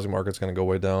 and the housing market's going to go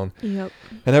way down. Yep.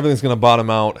 And everything's going to bottom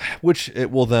out, which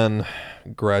it will then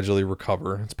gradually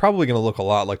recover. It's probably going to look a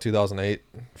lot like 2008,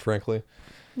 frankly.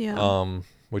 Yeah.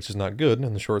 Which is not good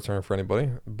in the short term for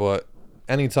anybody, but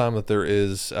anytime that there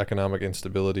is economic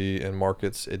instability in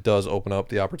markets, it does open up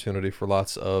the opportunity for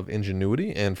lots of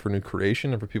ingenuity and for new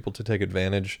creation, and for people to take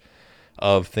advantage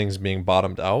of things being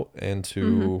bottomed out and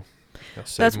to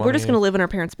save money. We're just going to live in our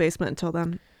parents' basement until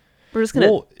then. We're just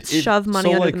going to shove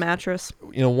money under the mattress.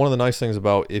 You know, one of the nice things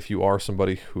about, if you are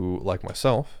somebody who, like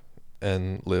myself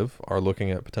and Liv, are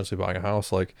looking at potentially buying a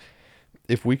house, like,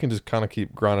 if we can just kind of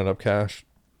keep grinding up cash,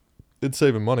 it's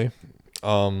saving money.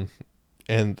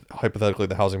 And hypothetically,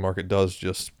 the housing market does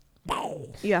just...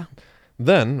 Yeah.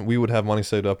 Then we would have money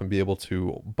saved up and be able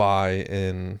to buy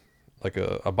in, like,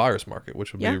 a buyer's market,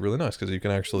 which would be really nice, because you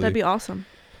can actually... That'd be awesome.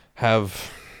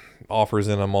 ...have offers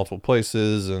in on multiple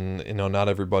places, and, you know, not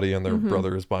everybody and their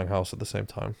brother is buying a house at the same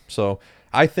time. So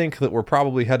I think that we're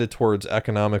probably headed towards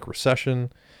economic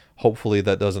recession. Hopefully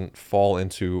that doesn't fall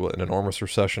into an enormous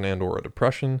recession and or a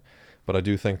depression. But I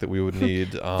do think that we would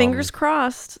need... Fingers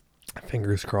crossed.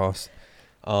 Fingers crossed.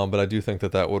 But I do think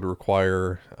that that would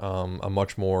require a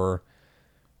much more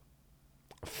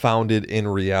founded in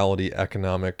reality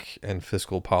economic and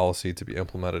fiscal policy to be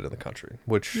implemented in the country,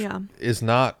 which is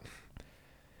not...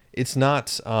 It's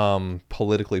not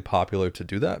politically popular to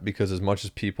do that, because as much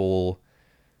as people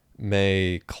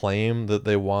may claim that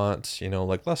they want, you know,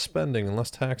 like, less spending and less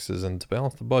taxes and to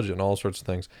balance the budget and all sorts of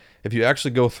things, if you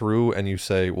actually go through and you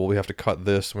say, well, we have to cut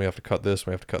this, and we have to cut this, and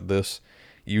we have to cut this,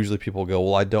 usually people go,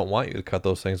 well, I don't want you to cut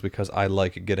those things because I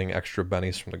like getting extra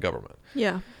bennies from the government.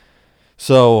 Yeah.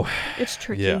 So it's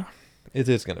tricky. Yeah, it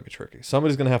is going to be tricky.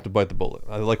 Somebody's going to have to bite the bullet.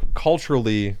 Like,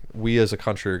 culturally, we as a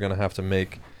country are going to have to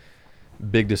make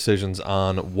big decisions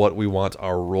on what we want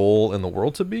our role in the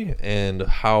world to be and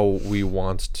how we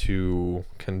want to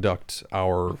conduct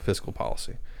our fiscal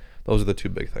policy. Those are the two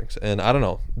big things. And I don't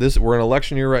know, we're in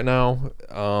election year right now,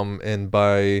 and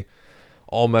by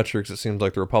all metrics, it seems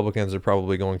like the Republicans are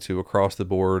probably going to, across the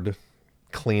board,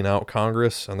 clean out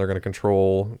Congress, and they're going to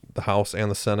control the House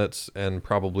and the Senate, and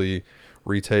probably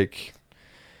retake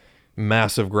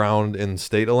massive ground in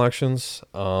state elections.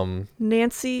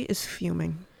 Nancy is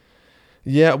fuming.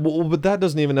 Yeah, well, but that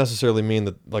doesn't even necessarily mean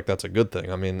that, like, that's a good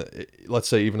thing. I mean, let's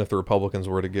say even if the Republicans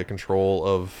were to get control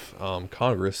of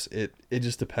Congress, it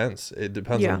just depends. It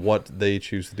depends on what they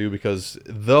choose to do, because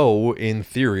though, in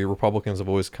theory, Republicans have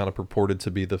always kind of purported to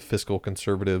be the fiscal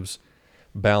conservatives,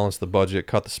 balance the budget,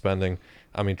 cut the spending.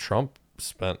 I mean, Trump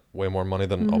spent way more money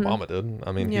than Obama did.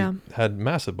 I mean, he had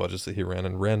massive budgets that he ran,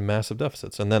 and ran massive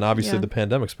deficits. And then, obviously, the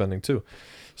pandemic spending, too.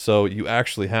 So you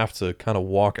actually have to kind of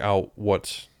walk out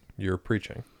what you're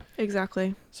preaching.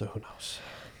 Exactly. So who knows?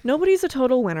 Nobody's a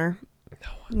total winner. No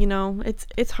one. You know,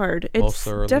 it's hard. It's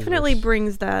definitely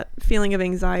brings that feeling of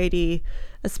anxiety,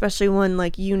 especially when,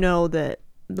 like, you know that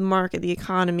the market, the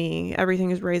economy,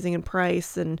 everything is raising in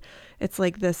price, and it's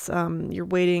like this you're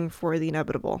waiting for the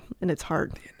inevitable, and it's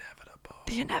hard.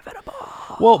 The inevitable.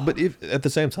 Well, but if at the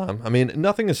same time, I mean,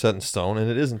 nothing is set in stone,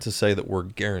 and it isn't to say that we're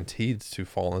guaranteed to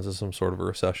fall into some sort of a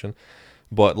recession.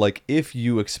 But, like, if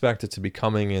you expect it to be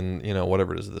coming in, you know,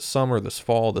 whatever it is, this summer, this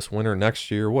fall, this winter, next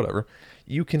year, whatever,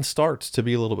 you can start to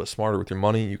be a little bit smarter with your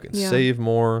money. You can save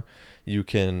more. You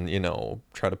can, you know,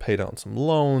 try to pay down some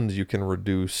loans. You can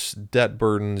reduce debt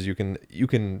burdens. You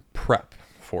can prep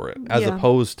for it, as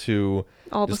opposed to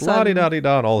all just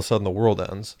la-di-da-di-da, and all of a sudden the world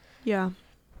ends. Yeah,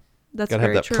 that's gotta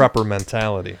have that true. prepper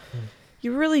mentality.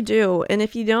 You really do. And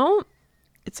if you don't,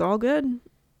 it's all good.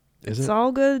 It's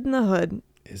all good in the hood.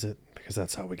 Is it? Because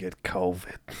that's how we get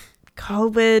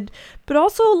COVID. But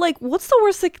also, like, what's the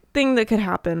worst thing that could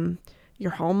happen?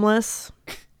 You're homeless.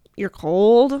 You're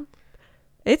cold.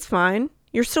 It's fine.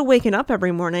 You're still waking up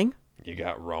every morning. You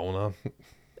got Rona.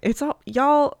 It's all,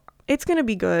 y'all, It's going to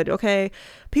be good, okay?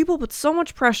 People put so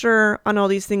much pressure on all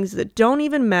these things that don't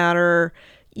even matter.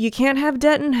 You can't have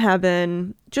debt in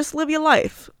heaven. Just live your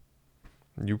life.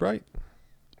 You're right.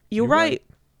 You're right.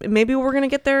 Maybe we're going to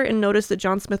get there and notice that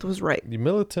John Smith was right. You're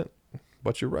militant,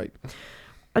 but you're right.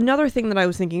 Another thing that I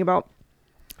was thinking about,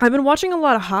 I've been watching a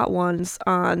lot of Hot Ones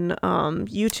on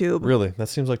YouTube. Really? That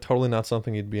seems like totally not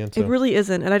something you'd be into. It really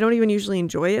isn't, and I don't even usually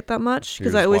enjoy it that much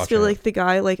because I always feel like the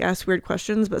guy like asks weird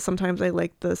questions, but sometimes I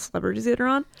like the celebrities that are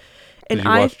on. And Did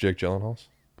you watch Jake Gyllenhaal's?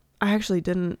 I actually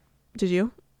didn't. Did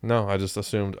you? No, I just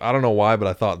assumed. I don't know why, but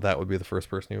I thought that would be the first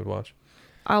person you would watch.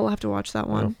 I'll have to watch that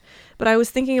one. No. But I was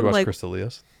thinking of like Chris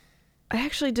D'Elias? I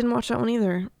actually didn't watch that one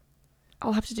either.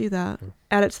 I'll have to do that.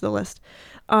 Add it to the list.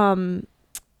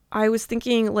 I was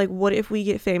thinking, like, what if we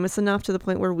get famous enough to the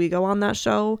point where we go on that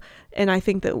show? And I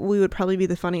think that we would probably be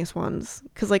the funniest ones.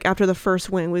 Because, like, after the first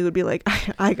win, we would be like,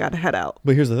 I gotta head out.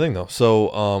 But here's the thing, though.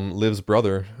 So, Liv's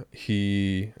brother,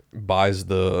 he buys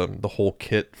the whole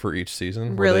kit for each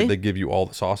season. Really? They give you all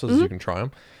the sauces. Mm-hmm. You can try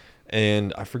them.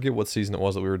 And I forget what season it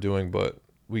was that we were doing, but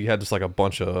we had just, like, a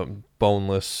bunch of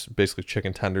boneless, basically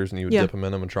chicken tenders, and you would dip them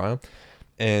in them and try them.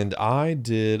 And I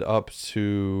did up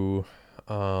to...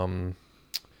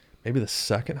 maybe the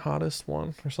second hottest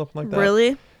one or something like that.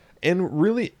 Really? And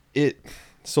really,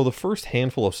 so the first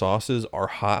handful of sauces are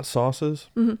hot sauces,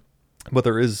 but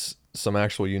there is some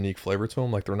actual unique flavor to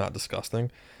them. Like, they're not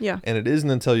disgusting. Yeah. And it isn't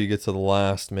until you get to the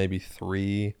last maybe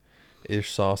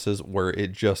 3-ish sauces where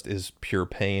it just is pure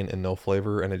pain and no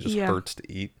flavor, and it just hurts to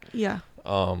eat. Yeah.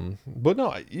 But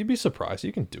no, you'd be surprised.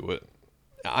 You can do it.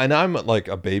 And I'm like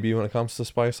a baby when it comes to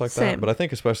spice like that. But I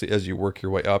think especially as you work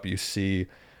your way up, you see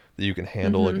that you can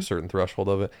handle like a certain threshold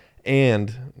of it,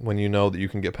 and when you know that you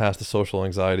can get past the social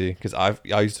anxiety, because I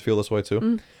used to feel this way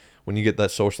too. When you get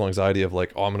that social anxiety of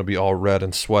like, oh, I'm gonna be all red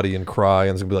and sweaty and cry,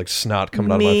 and there's gonna be like snot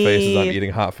coming out of my face as I'm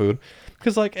eating hot food,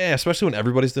 because like, especially when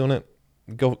everybody's doing it,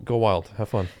 go wild, have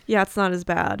fun. Yeah, it's not as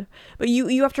bad, but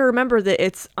you have to remember that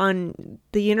it's on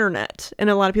the internet, and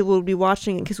a lot of people would be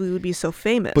watching it because we would be so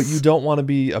famous. But you don't want to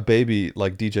be a baby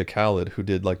like DJ Khaled, who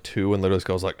did like 2 and literally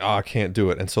goes like, oh, I can't do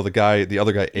it, and so the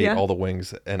other guy ate all the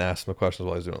wings and asked him the questions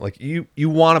while he was doing it. Like, you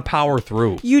want to power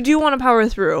through. You do want to power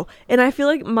through, and I feel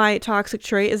like my toxic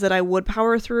trait is that I would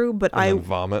power through, but I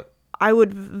vomit. I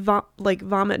would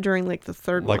vomit during like the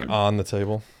third one. Like on the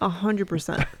table?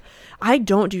 100%. I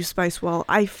don't do spice well.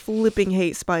 I flipping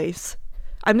hate spice.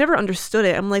 I've never understood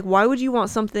it. I'm like, why would you want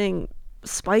something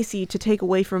spicy to take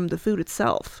away from the food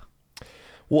itself?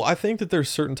 Well, I think that there's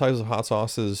certain types of hot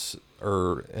sauces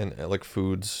and like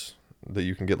foods that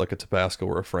you can get, like a Tabasco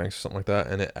or a Frank's or something like that,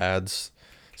 and it adds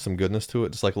some goodness to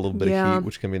it, just like a little bit of heat,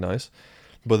 which can be nice.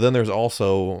 But then there's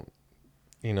also,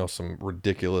 some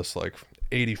ridiculous like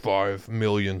 85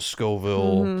 million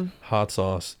Scoville hot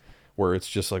sauce where it's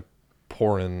just like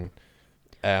pouring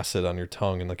acid on your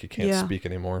tongue and like you can't speak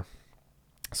anymore.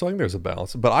 So I think there's a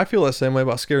balance, but I feel that same way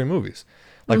about scary movies.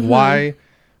 Like, why,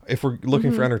 if we're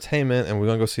looking for entertainment and we're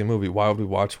gonna go see a movie, why would we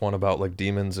watch one about like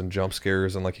demons and jump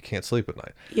scares and like you can't sleep at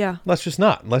night? Let's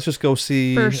just go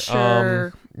see for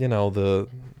sure. The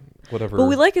whatever. But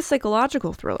we like a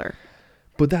psychological thriller.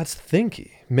 But that's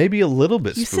thinky, maybe a little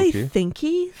bit spooky. You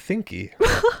say thinky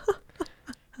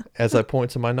as I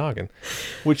point to my noggin,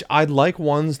 which I'd like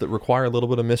ones that require a little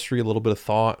bit of mystery, a little bit of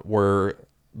thought, where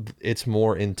it's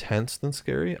more intense than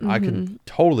scary. I can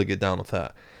totally get down with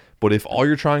that. But if all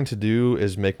you're trying to do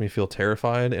is make me feel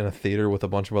terrified in a theater with a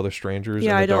bunch of other strangers in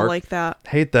the I don't dark, like that.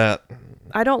 Hate that.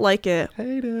 I don't like it.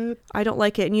 Hate it. I don't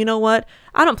like it. And you know what?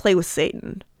 I don't play with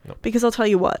Satan. Nope. Because I'll tell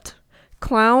you what.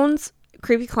 Clowns,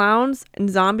 creepy clowns, and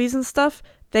zombies and stuff,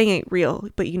 they ain't real.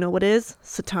 But you know what is?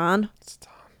 Satan.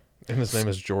 And his name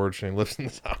is George, and he lives in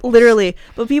this house. Literally.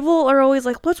 But people are always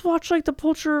like, let's watch like the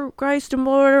Poltergeist and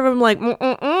whatever. I'm like,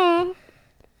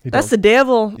 that's the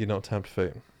devil. You don't tempt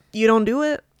fate. You don't do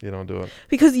it. You don't do it.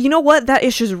 Because you know what? That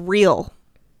issue's real.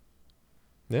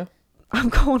 Yeah. I'm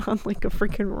going on like a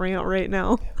freaking rant right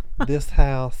now. This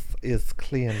house is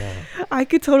clear now. I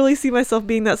could totally see myself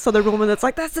being that southern woman that's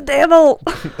like, that's the devil.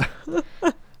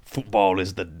 Football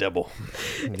is the devil.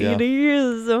 Yeah. It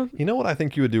is. You know what I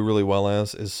think you would do really well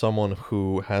as is someone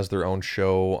who has their own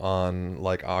show on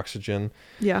like Oxygen.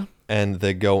 Yeah. And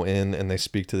they go in and they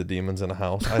speak to the demons in a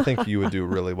house. I think you would do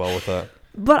really well with that.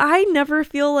 But I never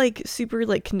feel like super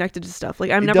like connected to stuff.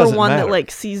 Like I'm never one that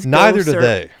like sees Neither ghosts do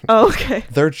they. Oh, okay.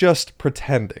 They're just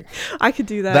pretending. I could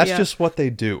do that. That's just what they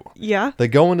do. Yeah. They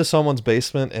go into someone's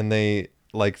basement and they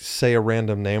like say a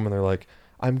random name and they're like,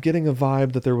 I'm getting a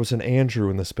vibe that there was an Andrew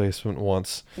in this basement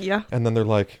once. Yeah. And then they're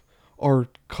like, our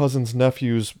cousin's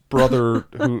nephew's brother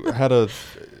who had a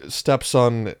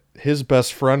stepson, his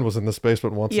best friend was in this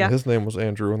basement once, Yeah. and his name was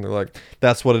Andrew, and they're like,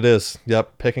 that's what it is.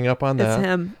 Yep, picking up on that. It's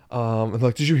him. And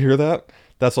like, did you hear that?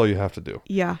 That's all you have to do.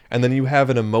 Yeah. And then you have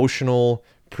an emotional,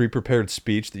 pre-prepared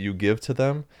speech that you give to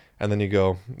them, and then you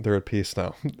go, they're at peace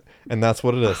now. And that's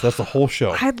what it is. That's the whole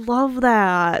show. I love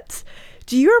that.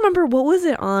 Do you remember what was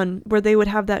it on where they would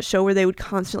have that show where they would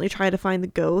constantly try to find the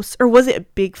ghosts? Or was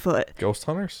it Bigfoot? Ghost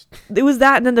Hunters? It was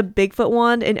that, and then the Bigfoot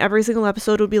one, and every single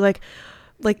episode would be like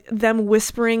them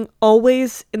whispering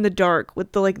always in the dark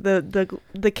with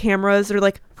the cameras. They're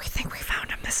like, we think we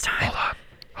found him this time.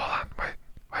 Hold on,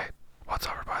 wait. What's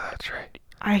over by that tree?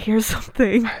 I hear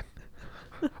something.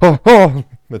 Oh,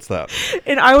 it's that.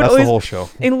 And I would That's always the whole show.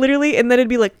 and literally, and then it'd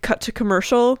be like cut to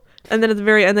commercial, and then at the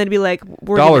very end, they'd be like,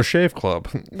 Dollar Shave Club.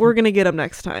 we're gonna get him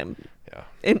next time. Yeah.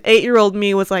 And 8-year-old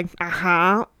me was like,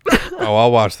 uh-huh. Oh,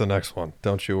 I'll watch the next one.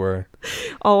 Don't you worry.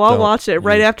 Oh, I'll Don't watch it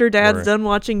right you after Dad's worry. done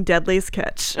watching Deadliest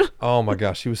Catch. Oh Oh my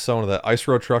gosh, he was so into that. Ice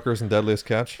Road Truckers and Deadliest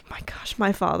Catch. my gosh,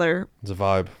 my father. It's a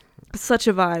vibe. Such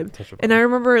a vibe. Such a And vibe. I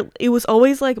remember it was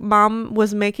always like mom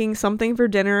was making something for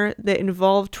dinner that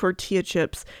involved tortilla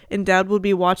chips, and dad would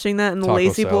be watching that in the Taco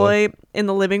lazy salad. boy in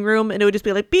the living room, and it would just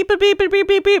be like beep, beep, beep, beep, beep,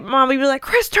 beep, beep. Mom would be like,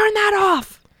 Chris, turn that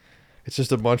off. It's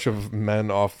just a bunch of men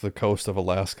off the coast of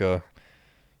Alaska.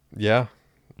 Yeah.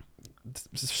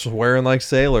 Swearing like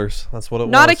sailors. That's what it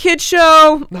was. Not a kid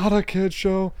show. Not a kid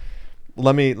show.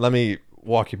 Let me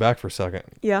walk you back for a second.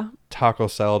 Yeah. Taco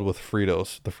salad with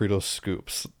Fritos. The Fritos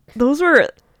scoops. Those were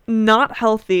not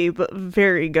healthy, but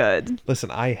very good.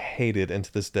 Listen, I hate it, and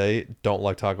to this day, don't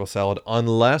like taco salad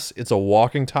unless it's a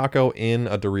walking taco in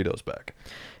a Doritos bag.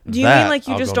 Do you mean like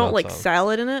you just don't like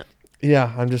salad in it?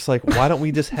 Yeah, I'm just like, why don't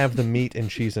we just have the meat and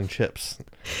cheese and chips?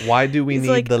 Why do we It's need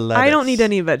like, the lettuce? I don't need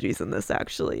any veggies in this,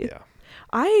 actually. Yeah.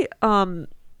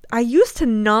 I used to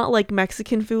not like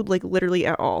Mexican food, like literally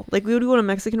at all. Like we would go to a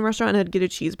Mexican restaurant and I'd get a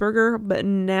cheeseburger, but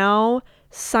now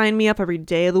sign me up every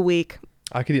day of the week.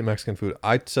 I could eat Mexican food.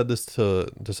 I said this to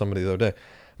somebody the other day.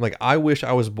 I'm like, I wish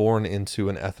I was born into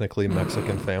an ethnically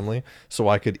Mexican family so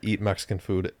I could eat Mexican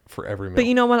food for every meal. But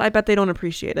you know what? I bet they don't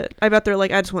appreciate it. I bet they're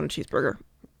like, I just want a cheeseburger.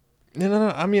 No.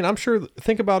 I mean, I'm sure.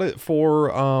 Think about it for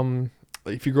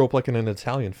if you grow up like in an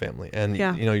Italian family, and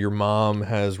Yeah. you know your mom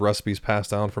has recipes passed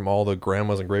down from all the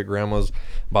grandmas and great grandmas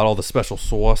about all the special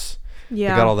sauce.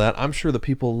 Yeah. They got all that. I'm sure the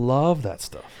people love that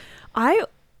stuff. I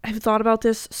have thought about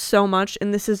this so much,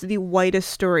 and this is the whitest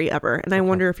story ever. And I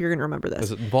wonder if you're going to remember this.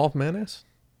 Does it involve mayonnaise?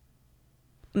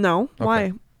 No.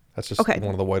 Why? That's just Okay.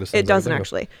 one of the whitest things. It doesn't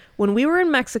actually. When we were in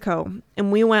Mexico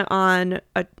and we went on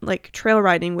a like trail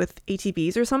riding with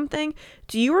ATVs or something,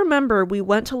 do you remember we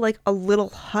went to like a little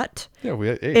hut Yeah, we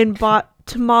ate. and bought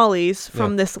tamales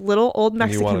from Yeah. this little old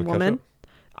And you wanted Mexican woman? ketchup?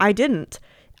 I didn't.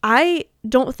 I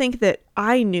don't think that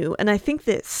I knew, and I think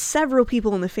that several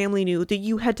people in the family knew that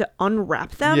you had to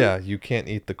unwrap them. Yeah, you can't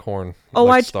eat the corn. Oh,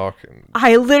 like I- stalk. And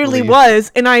I literally leaf.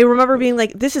 was, and I remember being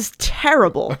like, this is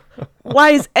terrible.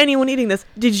 Why is anyone eating this?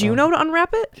 Did you know to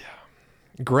unwrap it?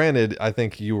 Granted, I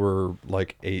think you were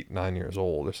like 8, 9 years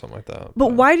old or something like that.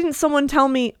 But why didn't someone tell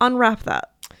me unwrap that?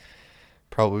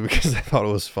 Probably because they thought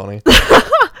it was funny.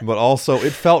 But also,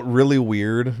 it felt really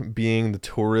weird being the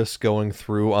tourists going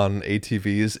through on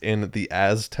ATVs in the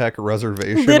Aztec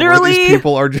reservation. Where Literally. these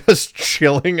people are just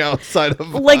chilling outside of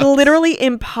Like us. literally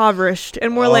impoverished,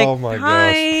 and we're Oh like, my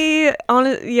hi.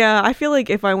 Yeah, I feel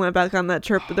like if I went back on that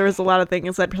trip, there was a lot of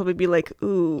things I'd probably be like,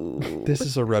 ooh. This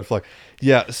is a red flag.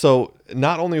 Yeah, so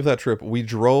not only with that trip, we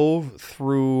drove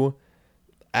through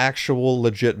actual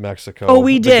legit Mexico. Oh,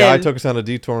 we The guy did. took us on a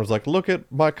detour and was like, look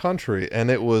at my country.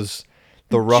 And it was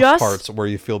the rough Just- parts where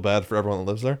you feel bad for everyone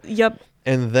that lives there. Yep.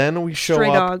 And then we show Stray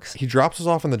up. dogs. He drops us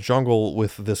off in the jungle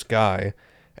with this guy.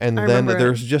 And I then remember it.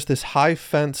 there's just this high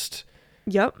fenced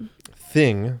Yep.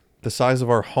 thing the size of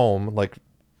our home, like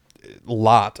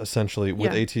lot essentially,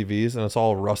 with Yeah. ATVs. And it's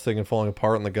all rusting and falling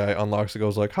apart. And the guy unlocks it,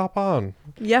 goes like, hop on.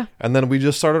 Yeah. And then we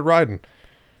just started riding.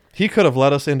 He could have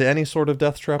led us into any sort of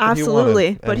death trap that he Absolutely,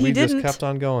 wanted. but And he we didn't. just kept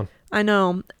on going. I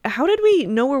know. How did we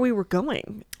know where we were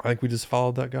going? I think we just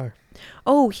followed that guy.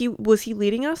 Oh, was he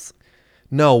leading us?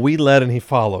 No, we led and he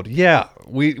followed. Yeah,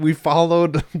 we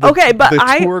followed the, Okay, but the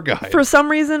I tour guide. for some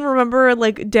reason remember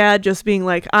like dad just being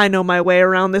like, I know my way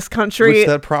around this country. Which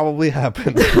that probably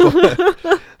happened.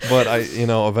 But I,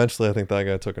 eventually I think that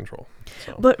guy took control.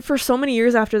 So. But for so many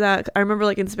years after that, I remember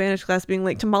like in Spanish class being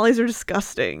like, tamales are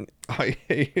disgusting. I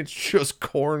hate it's just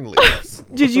corn leaves.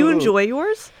 Did you enjoy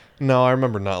yours? No, I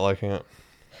remember not liking it.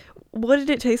 What did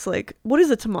it taste like? What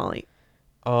is a tamale?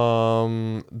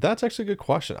 That's actually a good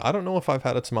question. I don't know if I've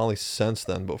had a tamale since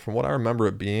then, but from what I remember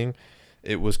it being,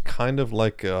 it was kind of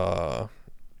like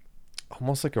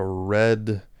almost like a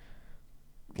red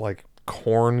like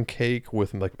corn cake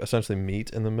with like essentially meat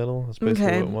in the middle. That's basically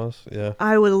Okay. what it was. Yeah.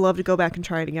 I would love to go back and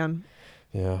try it again.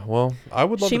 Yeah. Well, I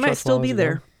would love She to try might still tamales be again.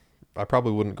 there. I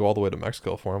probably wouldn't go all the way to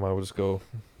Mexico for them. I would just go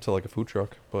to like a food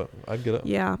truck, but I'd get it.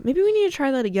 Yeah, maybe we need to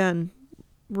try that again.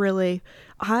 Really.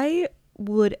 I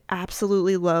would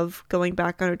absolutely love going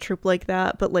back on a trip like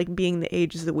that, but like being the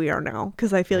ages that we are now,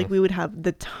 because I feel like we would have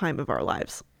the time of our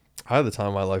lives. I had the time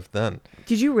of my life then.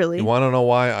 Did you really? You want to know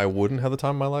why I wouldn't have the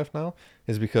time of my life now?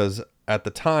 Is because at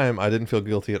the time I didn't feel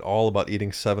guilty at all about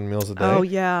eating 7 meals a day. Oh,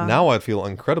 yeah. Now I'd feel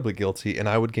incredibly guilty, and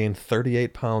I would gain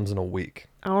 38 pounds in a week.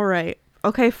 All right.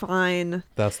 Okay, fine.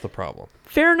 That's the problem.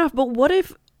 Fair enough, but what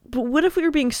if we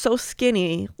were being so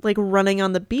skinny, like running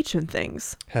on the beach and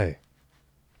things? Hey,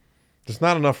 there's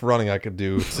not enough running I could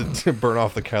do to burn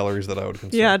off the calories that I would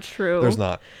consume. Yeah, true. There's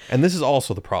not. And this is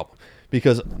also the problem.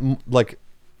 Because, like,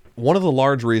 one of the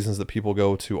large reasons that people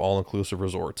go to all-inclusive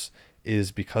resorts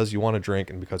is because you want to drink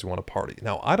and because you want to party.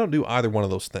 Now, I don't do either one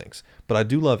of those things, but I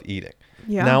do love eating.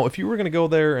 Yeah. Now, if you were going to go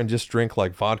there and just drink,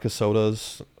 like, vodka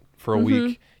sodas for a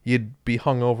week, you'd be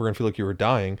hungover and feel like you were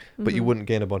dying, but you wouldn't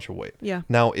gain a bunch of weight. Yeah.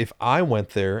 Now, if I went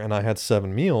there and I had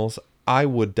 7 meals, I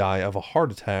would die of a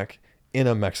heart attack in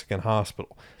a Mexican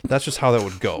hospital. That's just how that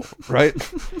would go, right?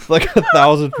 Like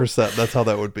 1,000%, that's how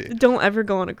that would be. Don't ever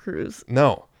go on a cruise.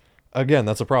 No. Again,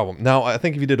 that's a problem. Now, I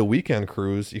think if you did a weekend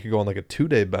cruise, you could go on like a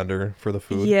 2-day bender for the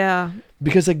food. Yeah.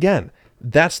 Because again,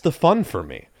 that's the fun for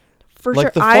me. For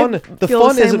Like sure. the feel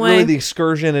fun same isn't way. really the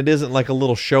excursion. It isn't like a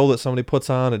little show that somebody puts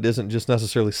on. It isn't just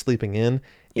necessarily sleeping in.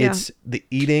 Yeah. It's the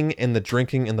eating and the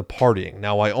drinking and the partying.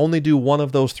 Now, I only do one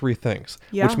of those 3 things,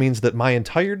 Yeah. which means that my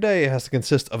entire day has to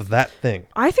consist of that thing.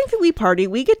 I think that we party.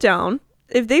 We get down.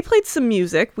 If they played some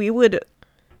music, we would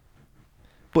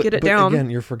But, get it but down. again,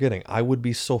 you're forgetting. I would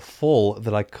be so full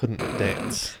that I couldn't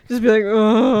dance. just be like,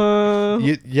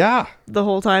 Yeah, the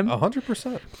whole time.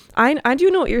 100%. I do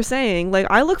know what you're saying. Like,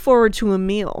 I look forward to a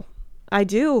meal. I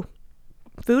do.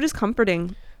 Food is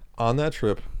comforting. On that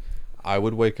trip, I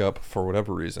would wake up for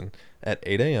whatever reason at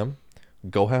 8 a.m.,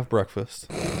 go have breakfast,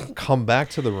 come back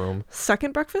to the room.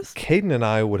 Second breakfast? Caden and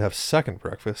I would have second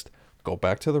breakfast, go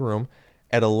back to the room.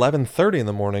 At 11:30 in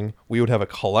the morning, we would have a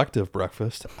collective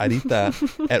breakfast. I'd eat that.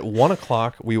 At 1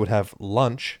 o'clock, we would have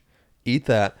lunch, eat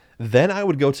that. Then I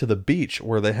would go to the beach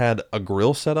where they had a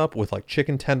grill set up with like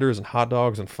chicken tenders and hot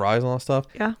dogs and fries and all that stuff.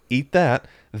 Yeah. Eat that.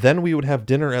 Then we would have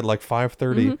dinner at like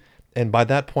 5:30. And by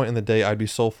that point in the day, I'd be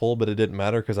so full, but it didn't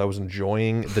matter because I was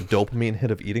enjoying the dopamine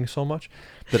hit of eating so much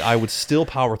that I would still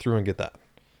power through and get that.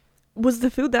 Was the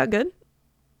food that good?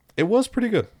 It was pretty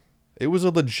good. It was a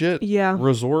legit Yeah.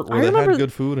 resort where I they remember had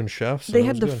good food and chefs. And They it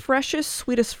had was the good. freshest,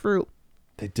 sweetest fruit.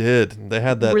 They did. They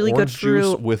had that Really good orange juice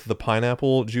fruit. with the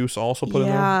pineapple juice also put in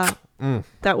Yeah. there.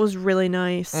 That was really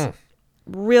nice.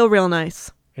 Real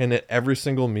nice. And at every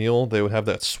single meal, they would have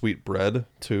that sweet bread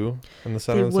too in the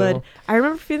center They of the would. table. I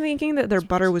remember thinking that their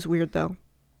butter was weird, though.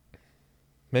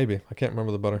 Maybe. I can't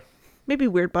remember the butter. Maybe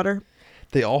weird butter.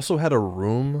 They also had a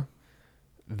room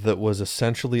that was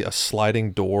essentially a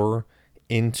sliding door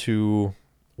into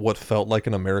what felt like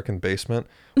an American basement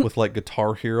with like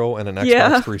Guitar Hero and an Xbox Yeah.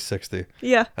 360.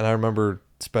 Yeah. And I remember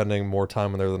spending more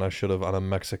time in there than I should have on a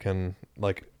Mexican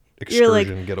like You're like,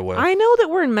 excursion getaway. I know that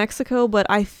we're in Mexico, but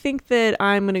I think that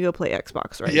I'm going to go play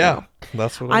Xbox right now. Yeah,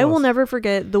 that's what it I was. will never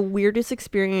forget the weirdest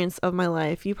experience of my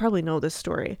life. You probably know this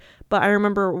story, but I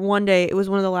remember one day, it was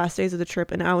one of the last days of the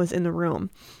trip, and I was in the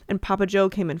room, and Papa Joe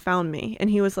came and found me, and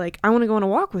he was like, I want to go on a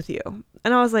walk with you.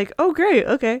 And I was like, oh, great,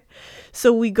 okay.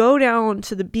 So we go down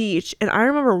to the beach, and I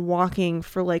remember walking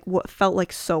for like what felt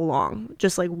like so long,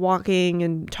 just like walking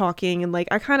and talking, and like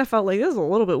I kind of felt like this is a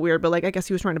little bit weird, but like I guess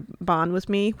he was trying to bond with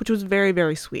me, which was very,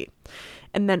 very sweet.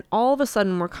 And then all of a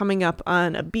sudden, we're coming up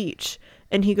on a beach,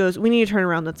 and he goes, we need to turn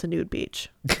around, that's a nude beach.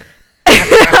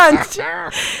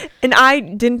 And I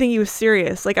didn't think he was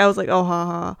serious. Like, I was like, oh, ha,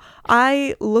 ha.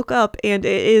 I look up, and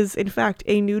it is, in fact,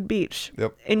 a nude beach.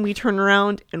 Yep. And we turn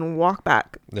around and walk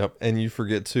back. Yep. And you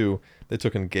forget too, they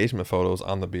took engagement photos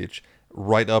on the beach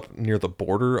right up near the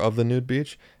border of the nude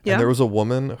beach. Yeah. And there was a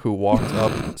woman who walked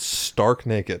up stark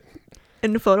naked.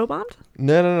 And photobombed?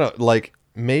 No. Like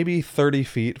maybe 30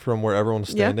 feet from where everyone's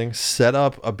Yeah. standing, set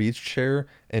up a beach chair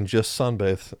and just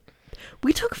sunbathed.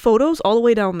 We took photos all the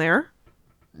way down there.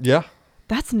 Yeah.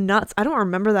 That's nuts. I don't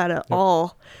remember that at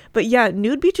all. But yeah,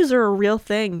 nude beaches are a real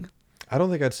thing. I don't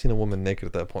think I'd seen a woman naked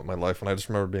at that point in my life. And I just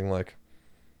remember being like,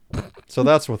 so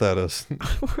that's what that is.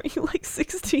 Were you like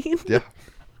 16? Yeah.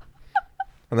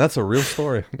 And that's a real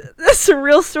story. That's a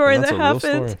real story That's that a real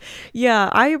happened. story. Yeah,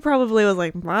 I probably was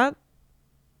like, what?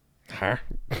 Huh?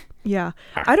 Yeah.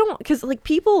 I don't, because like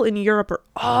people in Europe are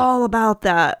all about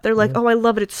that. They're like, oh, I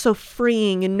love it. It's so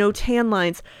freeing and no tan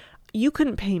lines. You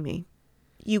couldn't pay me.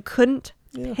 You couldn't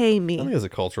pay I me. think it's a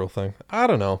cultural thing. I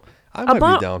don't know. I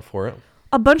might be down for it.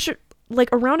 A bunch of, like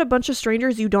around a bunch of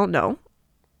strangers you don't know.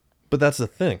 But that's the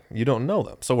thing. You don't know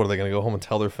them. So what, are they going to go home and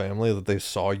tell their family that they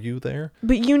saw you there?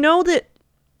 But you know that,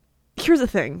 here's the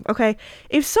thing, okay?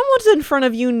 If someone's in front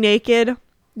of you naked,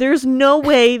 there's no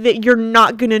way that you're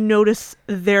not going to notice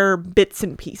their bits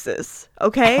and pieces,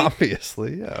 okay?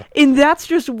 Obviously, yeah. And that's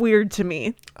just weird to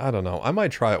me. I don't know. I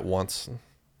might try it once.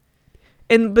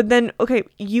 But then, okay,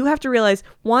 you have to realize,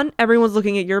 one, everyone's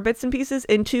looking at your bits and pieces,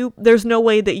 and two, there's no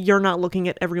way that you're not looking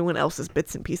at everyone else's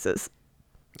bits and pieces.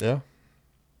 Yeah.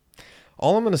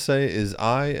 All I'm going to say is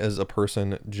I, as a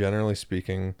person, generally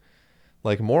speaking,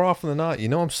 like more often than not,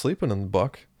 I'm sleeping in the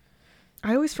buck.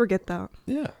 I always forget that.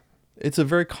 Yeah. It's a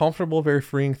very comfortable, very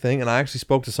freeing thing. And I actually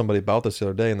spoke to somebody about this the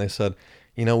other day, and they said,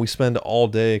 we spend all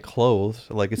day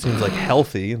clothed. Like, it seems like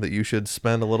healthy that you should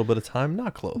spend a little bit of time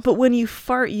not clothed. But when you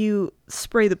fart, you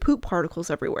spray the poop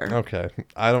particles everywhere. Okay.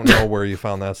 I don't know where you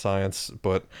found that science,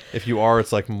 but if you are,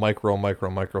 it's like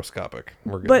microscopic.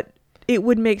 We're good. But it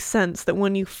would make sense that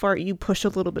when you fart, you push a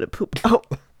little bit of poop out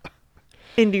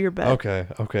into your bed.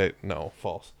 Okay. No,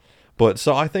 false. But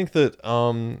so I think that,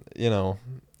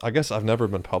 I guess I've never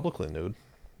been publicly nude.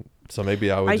 So maybe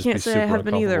I would just be super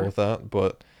uncomfortable with that.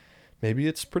 But maybe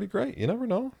it's pretty great. You never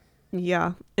know.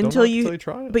 Yeah. Until you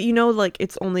try it. But like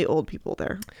it's only old people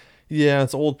there. Yeah,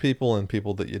 it's old people and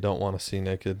people that you don't want to see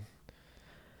naked.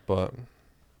 But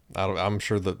I'm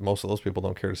sure that most of those people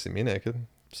don't care to see me naked.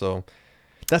 So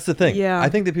that's the thing. Yeah. I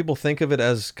think that people think of it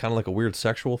as kind of like a weird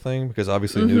sexual thing because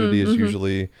obviously nudity is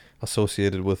usually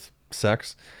associated with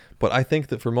sex. But I think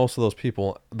that for most of those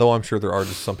people, though I'm sure there are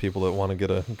just some people that want to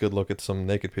get a good look at some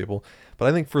naked people, but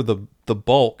I think for the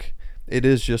bulk, it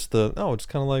is just it's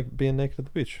kind of like being naked at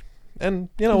the beach. And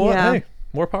you know what? Hey,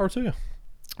 more power to you.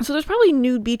 So there's probably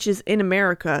nude beaches in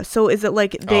America. So is it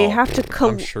like they have to...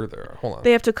 I'm sure there are. Hold on.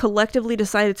 They have to collectively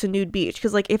decide it's a nude beach.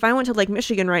 Because like if I went to Lake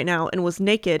Michigan right now and was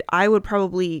naked, I would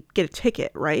probably get a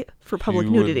ticket, right? For public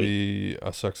nudity. You would be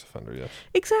a sex offender, yes.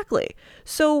 Exactly.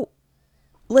 So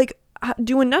like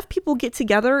do enough people get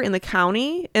together in the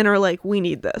county and are like, we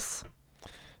need this?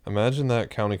 Imagine that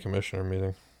county commissioner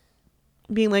meeting.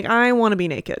 Being like, I want to be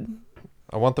naked.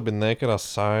 I want to be naked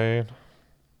outside.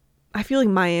 I feel like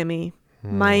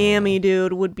Miami,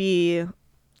 dude, would be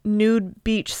nude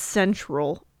beach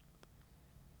central.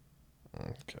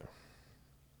 Okay.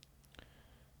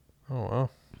 Oh, wow.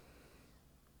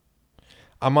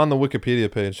 I'm on the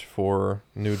Wikipedia page for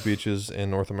nude beaches in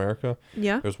North America.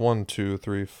 Yeah. There's 1, 2,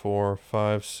 3, 4,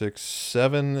 5, 6,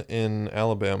 7 in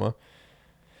Alabama.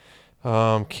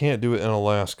 Can't do it in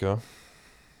Alaska.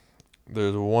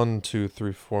 There's 1, 2,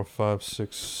 3, 4, 5,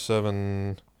 6,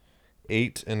 7,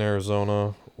 8 in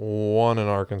Arizona. 1 in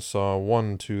Arkansas.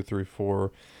 1, 2, 3,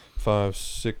 4, 5,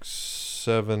 6,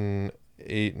 7,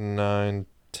 8, 9,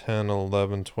 10,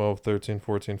 11, 12, 13,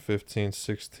 14, 15,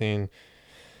 16,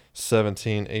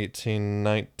 17, 18,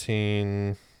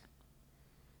 19,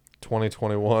 20,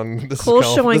 21.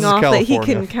 Cole's showing off that he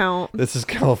can count. This is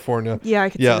California. Yeah, I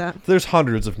can see that. There's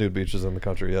hundreds of nude beaches in the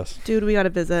country, yes. Dude, we got to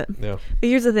visit. Yeah. But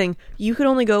here's the thing. You could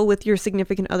only go with your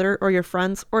significant other or your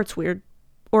friends, or it's weird.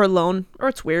 Or alone, or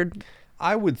it's weird.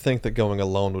 I would think that going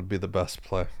alone would be the best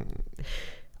play.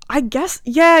 I guess,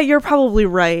 yeah, you're probably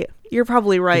right.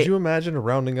 Could you imagine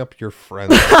rounding up your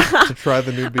friends to try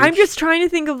the nude beach? I'm just trying to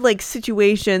think of like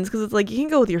situations because it's like you can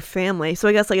go with your family. So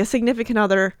I guess like a significant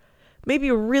other, maybe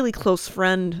a really close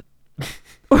friend,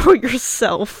 or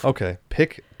yourself. Okay,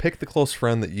 pick the close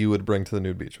friend that you would bring to the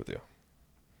nude beach with you.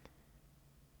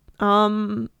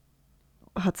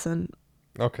 Hudson.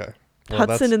 Okay. Well,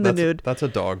 Hudson in the nude. That's a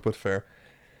dog, but fair.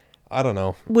 I don't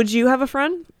know. Would you have a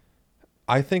friend?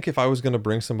 I think if I was going to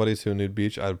bring somebody to a nude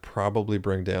beach, I'd probably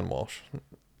bring Dan Walsh.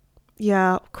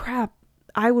 Yeah, crap.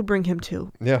 I would bring him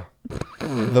too. Yeah.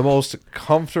 The most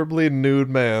comfortably nude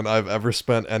man I've ever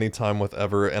spent any time with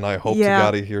ever, and I hope to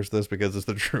God he hears this because it's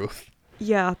the truth.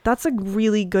 Yeah, that's a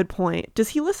really good point. Does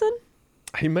he listen?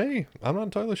 He may. I'm not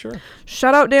entirely sure.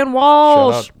 Shout out Dan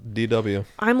Walsh. Shout out DW.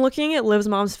 I'm looking at Liv's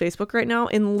mom's Facebook right now,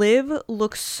 and Liv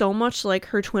looks so much like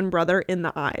her twin brother in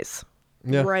the eyes.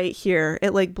 Yeah. Right here.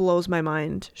 It like blows my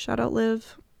mind. Shout out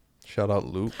Liv. Shout out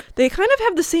Luke. They kind of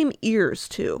have the same ears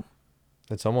too.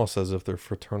 It's almost as if they're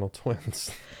fraternal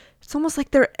twins. It's almost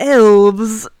like they're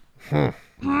elves.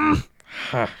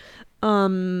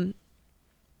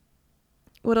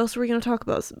 What else are we going to talk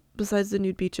about besides the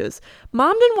nude beaches?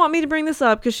 Mom didn't want me to bring this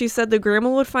up because she said the grandma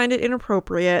would find it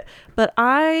inappropriate, but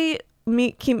I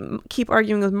me keep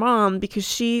arguing with mom because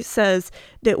she says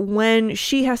that when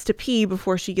she has to pee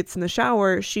before she gets in the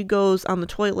shower, she goes on the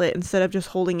toilet instead of just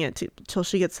holding it till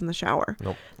she gets in the shower.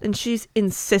 Nope. And she's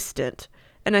insistent.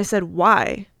 And I said,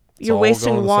 why? You're all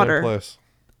wasting going to the same water. place.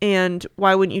 And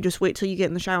why wouldn't you just wait till you get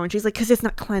in the shower? And she's like, because it's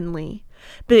not cleanly.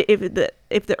 But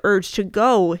if the urge to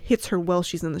go hits her while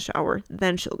she's in the shower,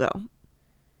 then she'll go.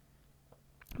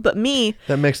 But me...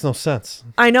 That makes no sense.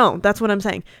 I know. That's what I'm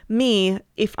saying. Me,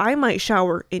 if I might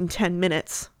shower in 10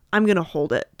 minutes, I'm going to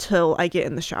hold it till I get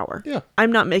in the shower. Yeah.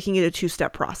 I'm not making it a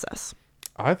 2-step process.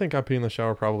 I think I pee in the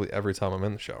shower probably every time I'm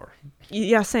in the shower.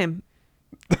 Yeah, same.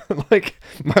 Like,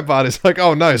 my body's like,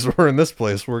 oh, nice, we're in this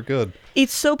place, we're good.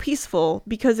 It's so peaceful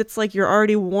because it's like you're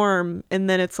already warm and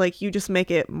then it's like you just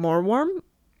make it more warm.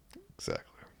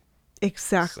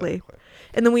 Exactly.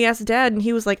 And then we asked Dad and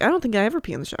he was like, I don't think I ever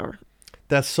pee in the shower.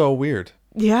 That's so weird.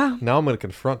 Yeah. Now I'm going to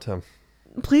confront him.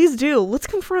 Please do. Let's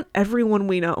confront everyone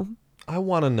we know. I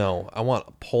want to know. I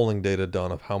want polling data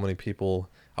done of how many people.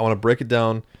 I want to break it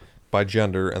down by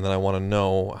gender, and then I want to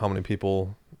know how many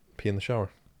people pee in the shower.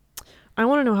 I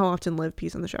want to know how often Liv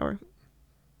pees in the shower.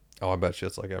 Oh, I bet you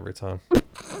it's like every time.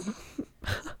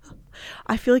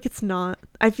 I feel like it's not.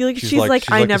 I feel like she's like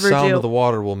I never do. The sound do. of the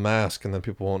water will mask, and then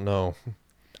people won't know.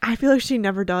 I feel like she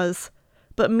never does.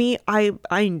 But me, I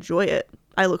enjoy it.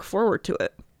 I look forward to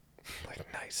it. Like,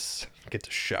 nice. Get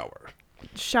to shower.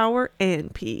 Shower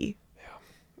and pee.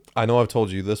 I know I've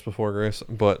told you this before, Grace,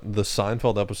 but the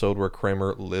Seinfeld episode where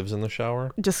Kramer lives in the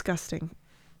shower. Disgusting.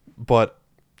 But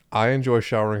I enjoy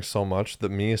showering so much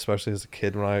that me, especially as a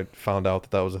kid, when I found out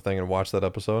that was a thing and watched that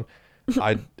episode,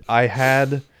 I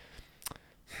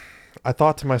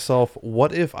thought to myself,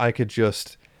 what if I could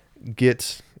just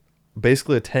get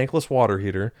basically a tankless water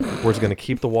heater where it's going to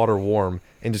keep the water warm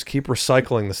and just keep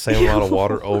recycling the same amount of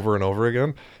water over and over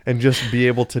again and just be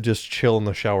able to just chill in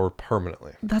the shower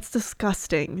permanently. That's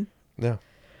disgusting. Yeah.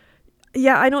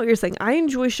 Yeah, I know what you're saying. I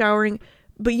enjoy showering,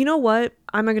 but you know what?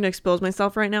 I'm not going to expose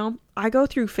myself right now. I go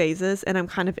through phases and I'm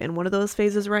kind of in one of those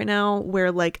phases right now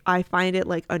where like I find it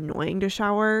like annoying to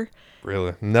shower.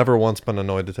 Really? Never once been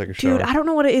annoyed to take a shower. Dude, I don't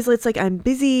know what it is. It's like I'm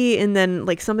busy and then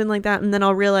like something like that. And then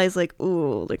I'll realize like,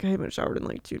 ooh, like I haven't showered in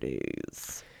like 2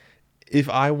 days. If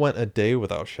I went a day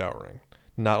without showering,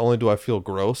 not only do I feel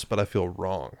gross, but I feel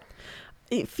wrong.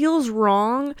 It feels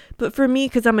wrong, but for me,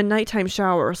 because I'm a nighttime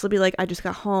shower, so it'll be like, I just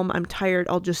got home, I'm tired,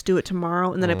 I'll just do it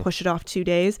tomorrow, and then I push it off 2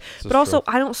 days. But also,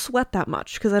 I don't sweat that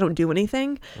much because I don't do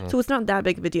anything, so it's not that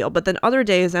big of a deal. But then other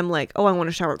days, I'm like, oh, I want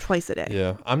to shower twice a day.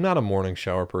 Yeah, I'm not a morning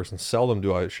shower person. Seldom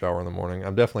do I shower in the morning.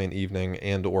 I'm definitely an evening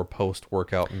and or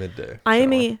post-workout midday I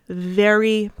am shower. a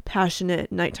very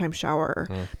passionate nighttime showerer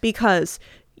because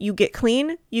you get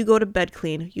clean, you go to bed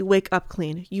clean, you wake up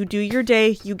clean, you do your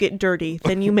day, you get dirty,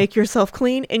 then you make yourself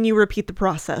clean, and you repeat the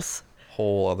process.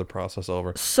 Whole other process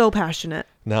over. So passionate.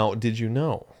 Now, did you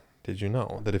know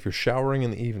that if you're showering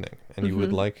in the evening and you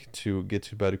would like to get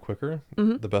to bed quicker,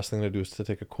 the best thing to do is to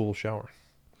take a cool shower.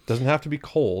 Doesn't have to be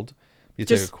cold. You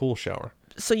take a cool shower.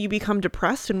 So you become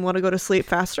depressed and want to go to sleep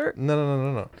faster?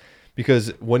 No. Because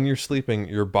when you're sleeping,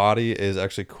 your body is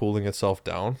actually cooling itself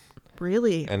down.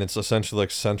 Really? And it's essentially like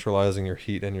centralizing your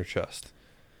heat in your chest.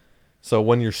 So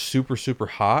when you're super, super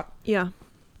hot, yeah,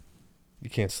 you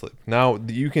can't sleep. Now,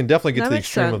 you can definitely get That to the makes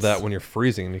extreme of sense. that when you're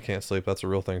freezing and you can't sleep. That's a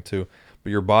real thing too.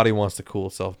 But your body wants to cool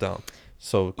itself down.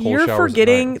 So cold You're showers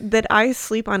forgetting at night. that I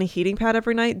sleep on a heating pad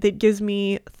every night that gives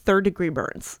me 3rd-degree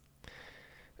burns.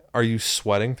 Are you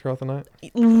sweating throughout the night?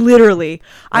 Literally.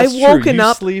 That's I've woken you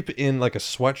up. sleep in like a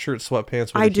sweatshirt,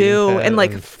 sweatpants. With I a heating do, pad and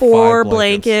like 4 4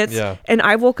 blankets. Yeah. And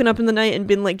I've woken up in the night and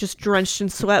been like just drenched in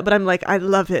sweat, but I'm like, I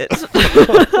love it.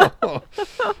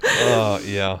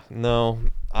 Yeah. No,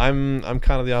 I'm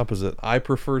kind of the opposite. I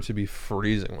prefer to be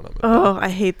freezing when I'm in bed. Oh, I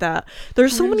hate that.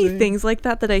 There's so many Freezing. things like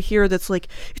that I hear that's like,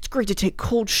 it's great to take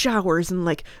cold showers and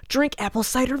like drink apple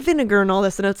cider vinegar and all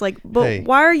this. And it's like, but Hey.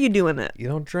 why are you doing it? You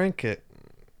don't drink it.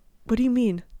 What do you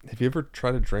mean? Have you ever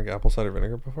tried to drink apple cider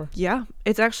vinegar before? Yeah,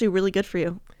 it's actually really good for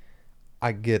you.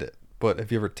 I get it, but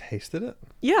have you ever tasted it?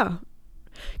 Yeah.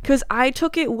 Because I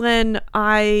took it when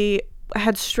I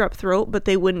had strep throat, but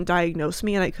they wouldn't diagnose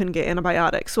me and I couldn't get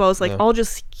antibiotics. So I was like, Yeah. I'll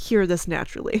just cure this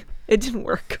naturally. It didn't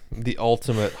work. The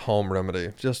ultimate home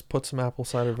remedy. Just put some apple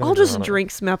cider vinegar I'll just on it.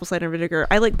 drink some apple cider vinegar.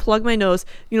 I like plug my nose.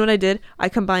 You know what I did? I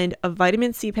combined a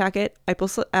vitamin C packet,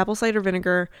 apple cider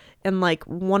vinegar, and like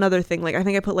one other thing. Like I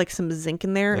think I put like some zinc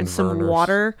in there and some Verner's.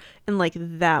 water and like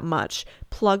that much.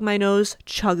 Plug my nose,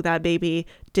 chug that baby.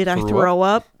 Did I Threw throw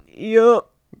up?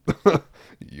 Yup.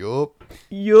 Yup.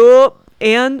 Yup.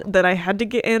 And then I had to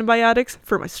get antibiotics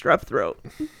for my strep throat.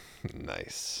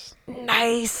 Nice.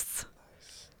 Nice.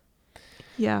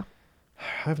 Yeah.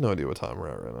 I have no idea what time we're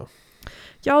at right now.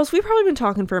 Y'all, so we've probably been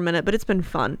talking for a minute, but it's been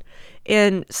fun.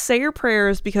 And say your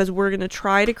prayers because we're going to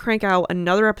try to crank out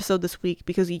another episode this week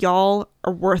because y'all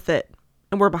are worth it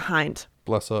and we're behind.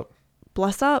 Bless up.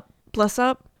 Bless up. Bless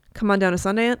up. Come on down to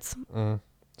Sundance.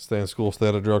 Stay in school, stay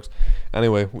out of drugs.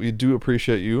 Anyway, we do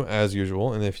appreciate you as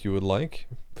usual. And if you would like,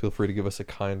 feel free to give us a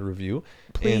kind review.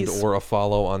 Please. And or a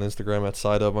follow on Instagram at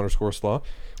 @sideup_slaw.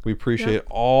 We appreciate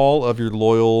all of your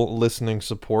loyal listening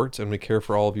support and we care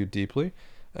for all of you deeply.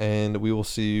 And we will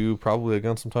see you probably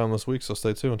again sometime this week, so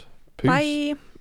stay tuned. Peace. Bye.